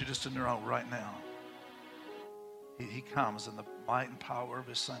 I want you just to know right now, he comes in the might and power of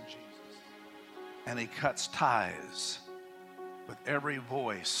his Son Jesus. And he cuts ties with every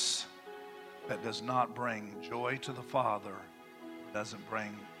voice that does not bring joy to the Father, doesn't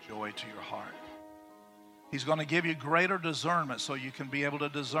bring joy to your heart. He's going to give you greater discernment so you can be able to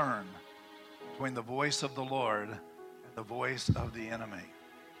discern between the voice of the Lord and the voice of the enemy.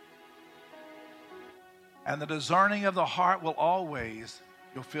 And the discerning of the heart will always,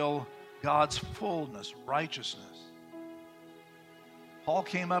 you'll feel God's fullness, righteousness. Paul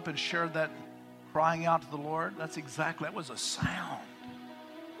came up and shared that crying out to the Lord. That was a sound.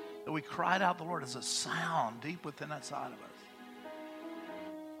 That we cried out to the Lord as a sound deep within that side of us.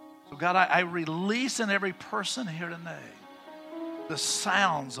 So God, I release in every person here today the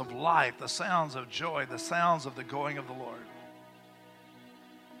sounds of life, the sounds of joy, the sounds of the going of the Lord.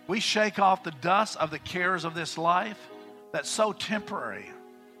 We shake off the dust of the cares of this life that's so temporary.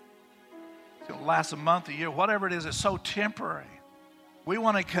 It's going to last a month, a year, whatever it is, it's so temporary. We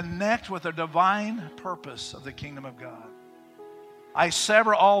want to connect with the divine purpose of the kingdom of God. I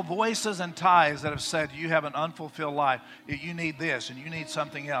sever all voices and ties that have said you have an unfulfilled life. You need this and you need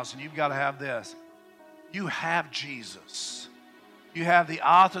something else and you've got to have this. You have Jesus. You have the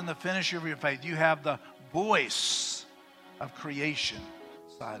author and the finisher of your faith. You have the voice of creation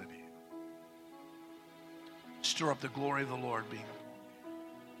inside of you. Stir up the glory of the Lord being upon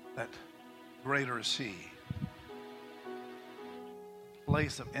you. That greater is He.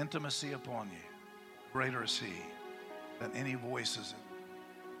 Place of intimacy upon you. Greater is He than any voices.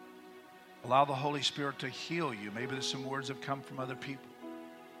 Allow the Holy Spirit to heal you. Maybe there's some words that come from other people.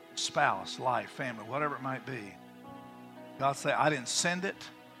 Spouse, life, family, whatever it might be. God say, I didn't send it,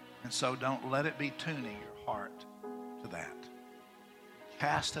 and so don't let it be tuning your heart to that.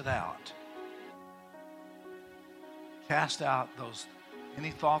 Cast it out. Cast out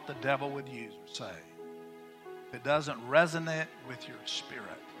any thought the devil would use or say. If it doesn't resonate with your spirit,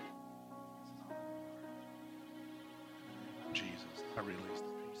 it's not Jesus, I release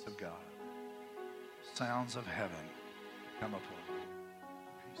the peace of God. Sounds of heaven come upon you.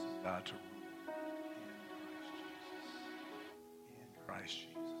 The peace of God to rule in Christ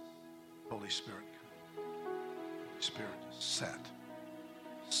Jesus. Holy Spirit, come. Holy Spirit,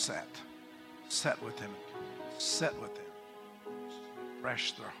 set with them. Set with them.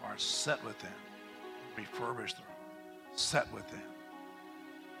 Refresh their hearts. Set with them. Refurbish their hearts. Set with them.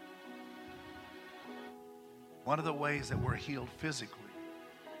 One of the ways that we're healed physically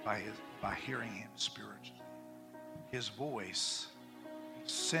by hearing Him spiritually. His voice, He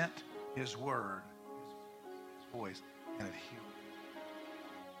sent His word, His voice, and it healed you.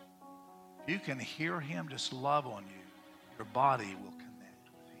 If you can hear Him just love on you, your body will connect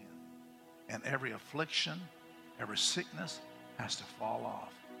with Him. And every affliction, every sickness has to fall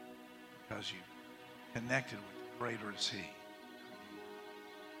off because you've connected with the greater is He.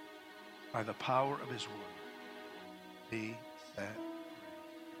 By the power of His word, be set.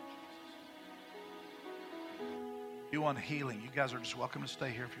 If you want healing, you guys are just welcome to stay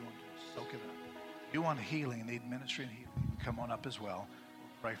here if you want to. Soak it up. If you want healing and need ministry and healing, come on up as well.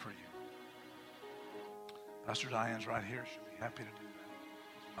 We'll pray for you. Pastor Diane's right here. She'll be happy to do that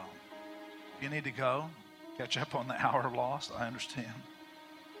as well. If you need to go, catch up on the hour lost, I understand.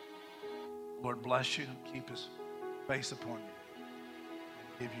 Lord bless you. Keep His face upon you.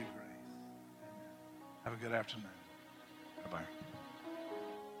 Give you grace. Have a good afternoon. Bye-bye.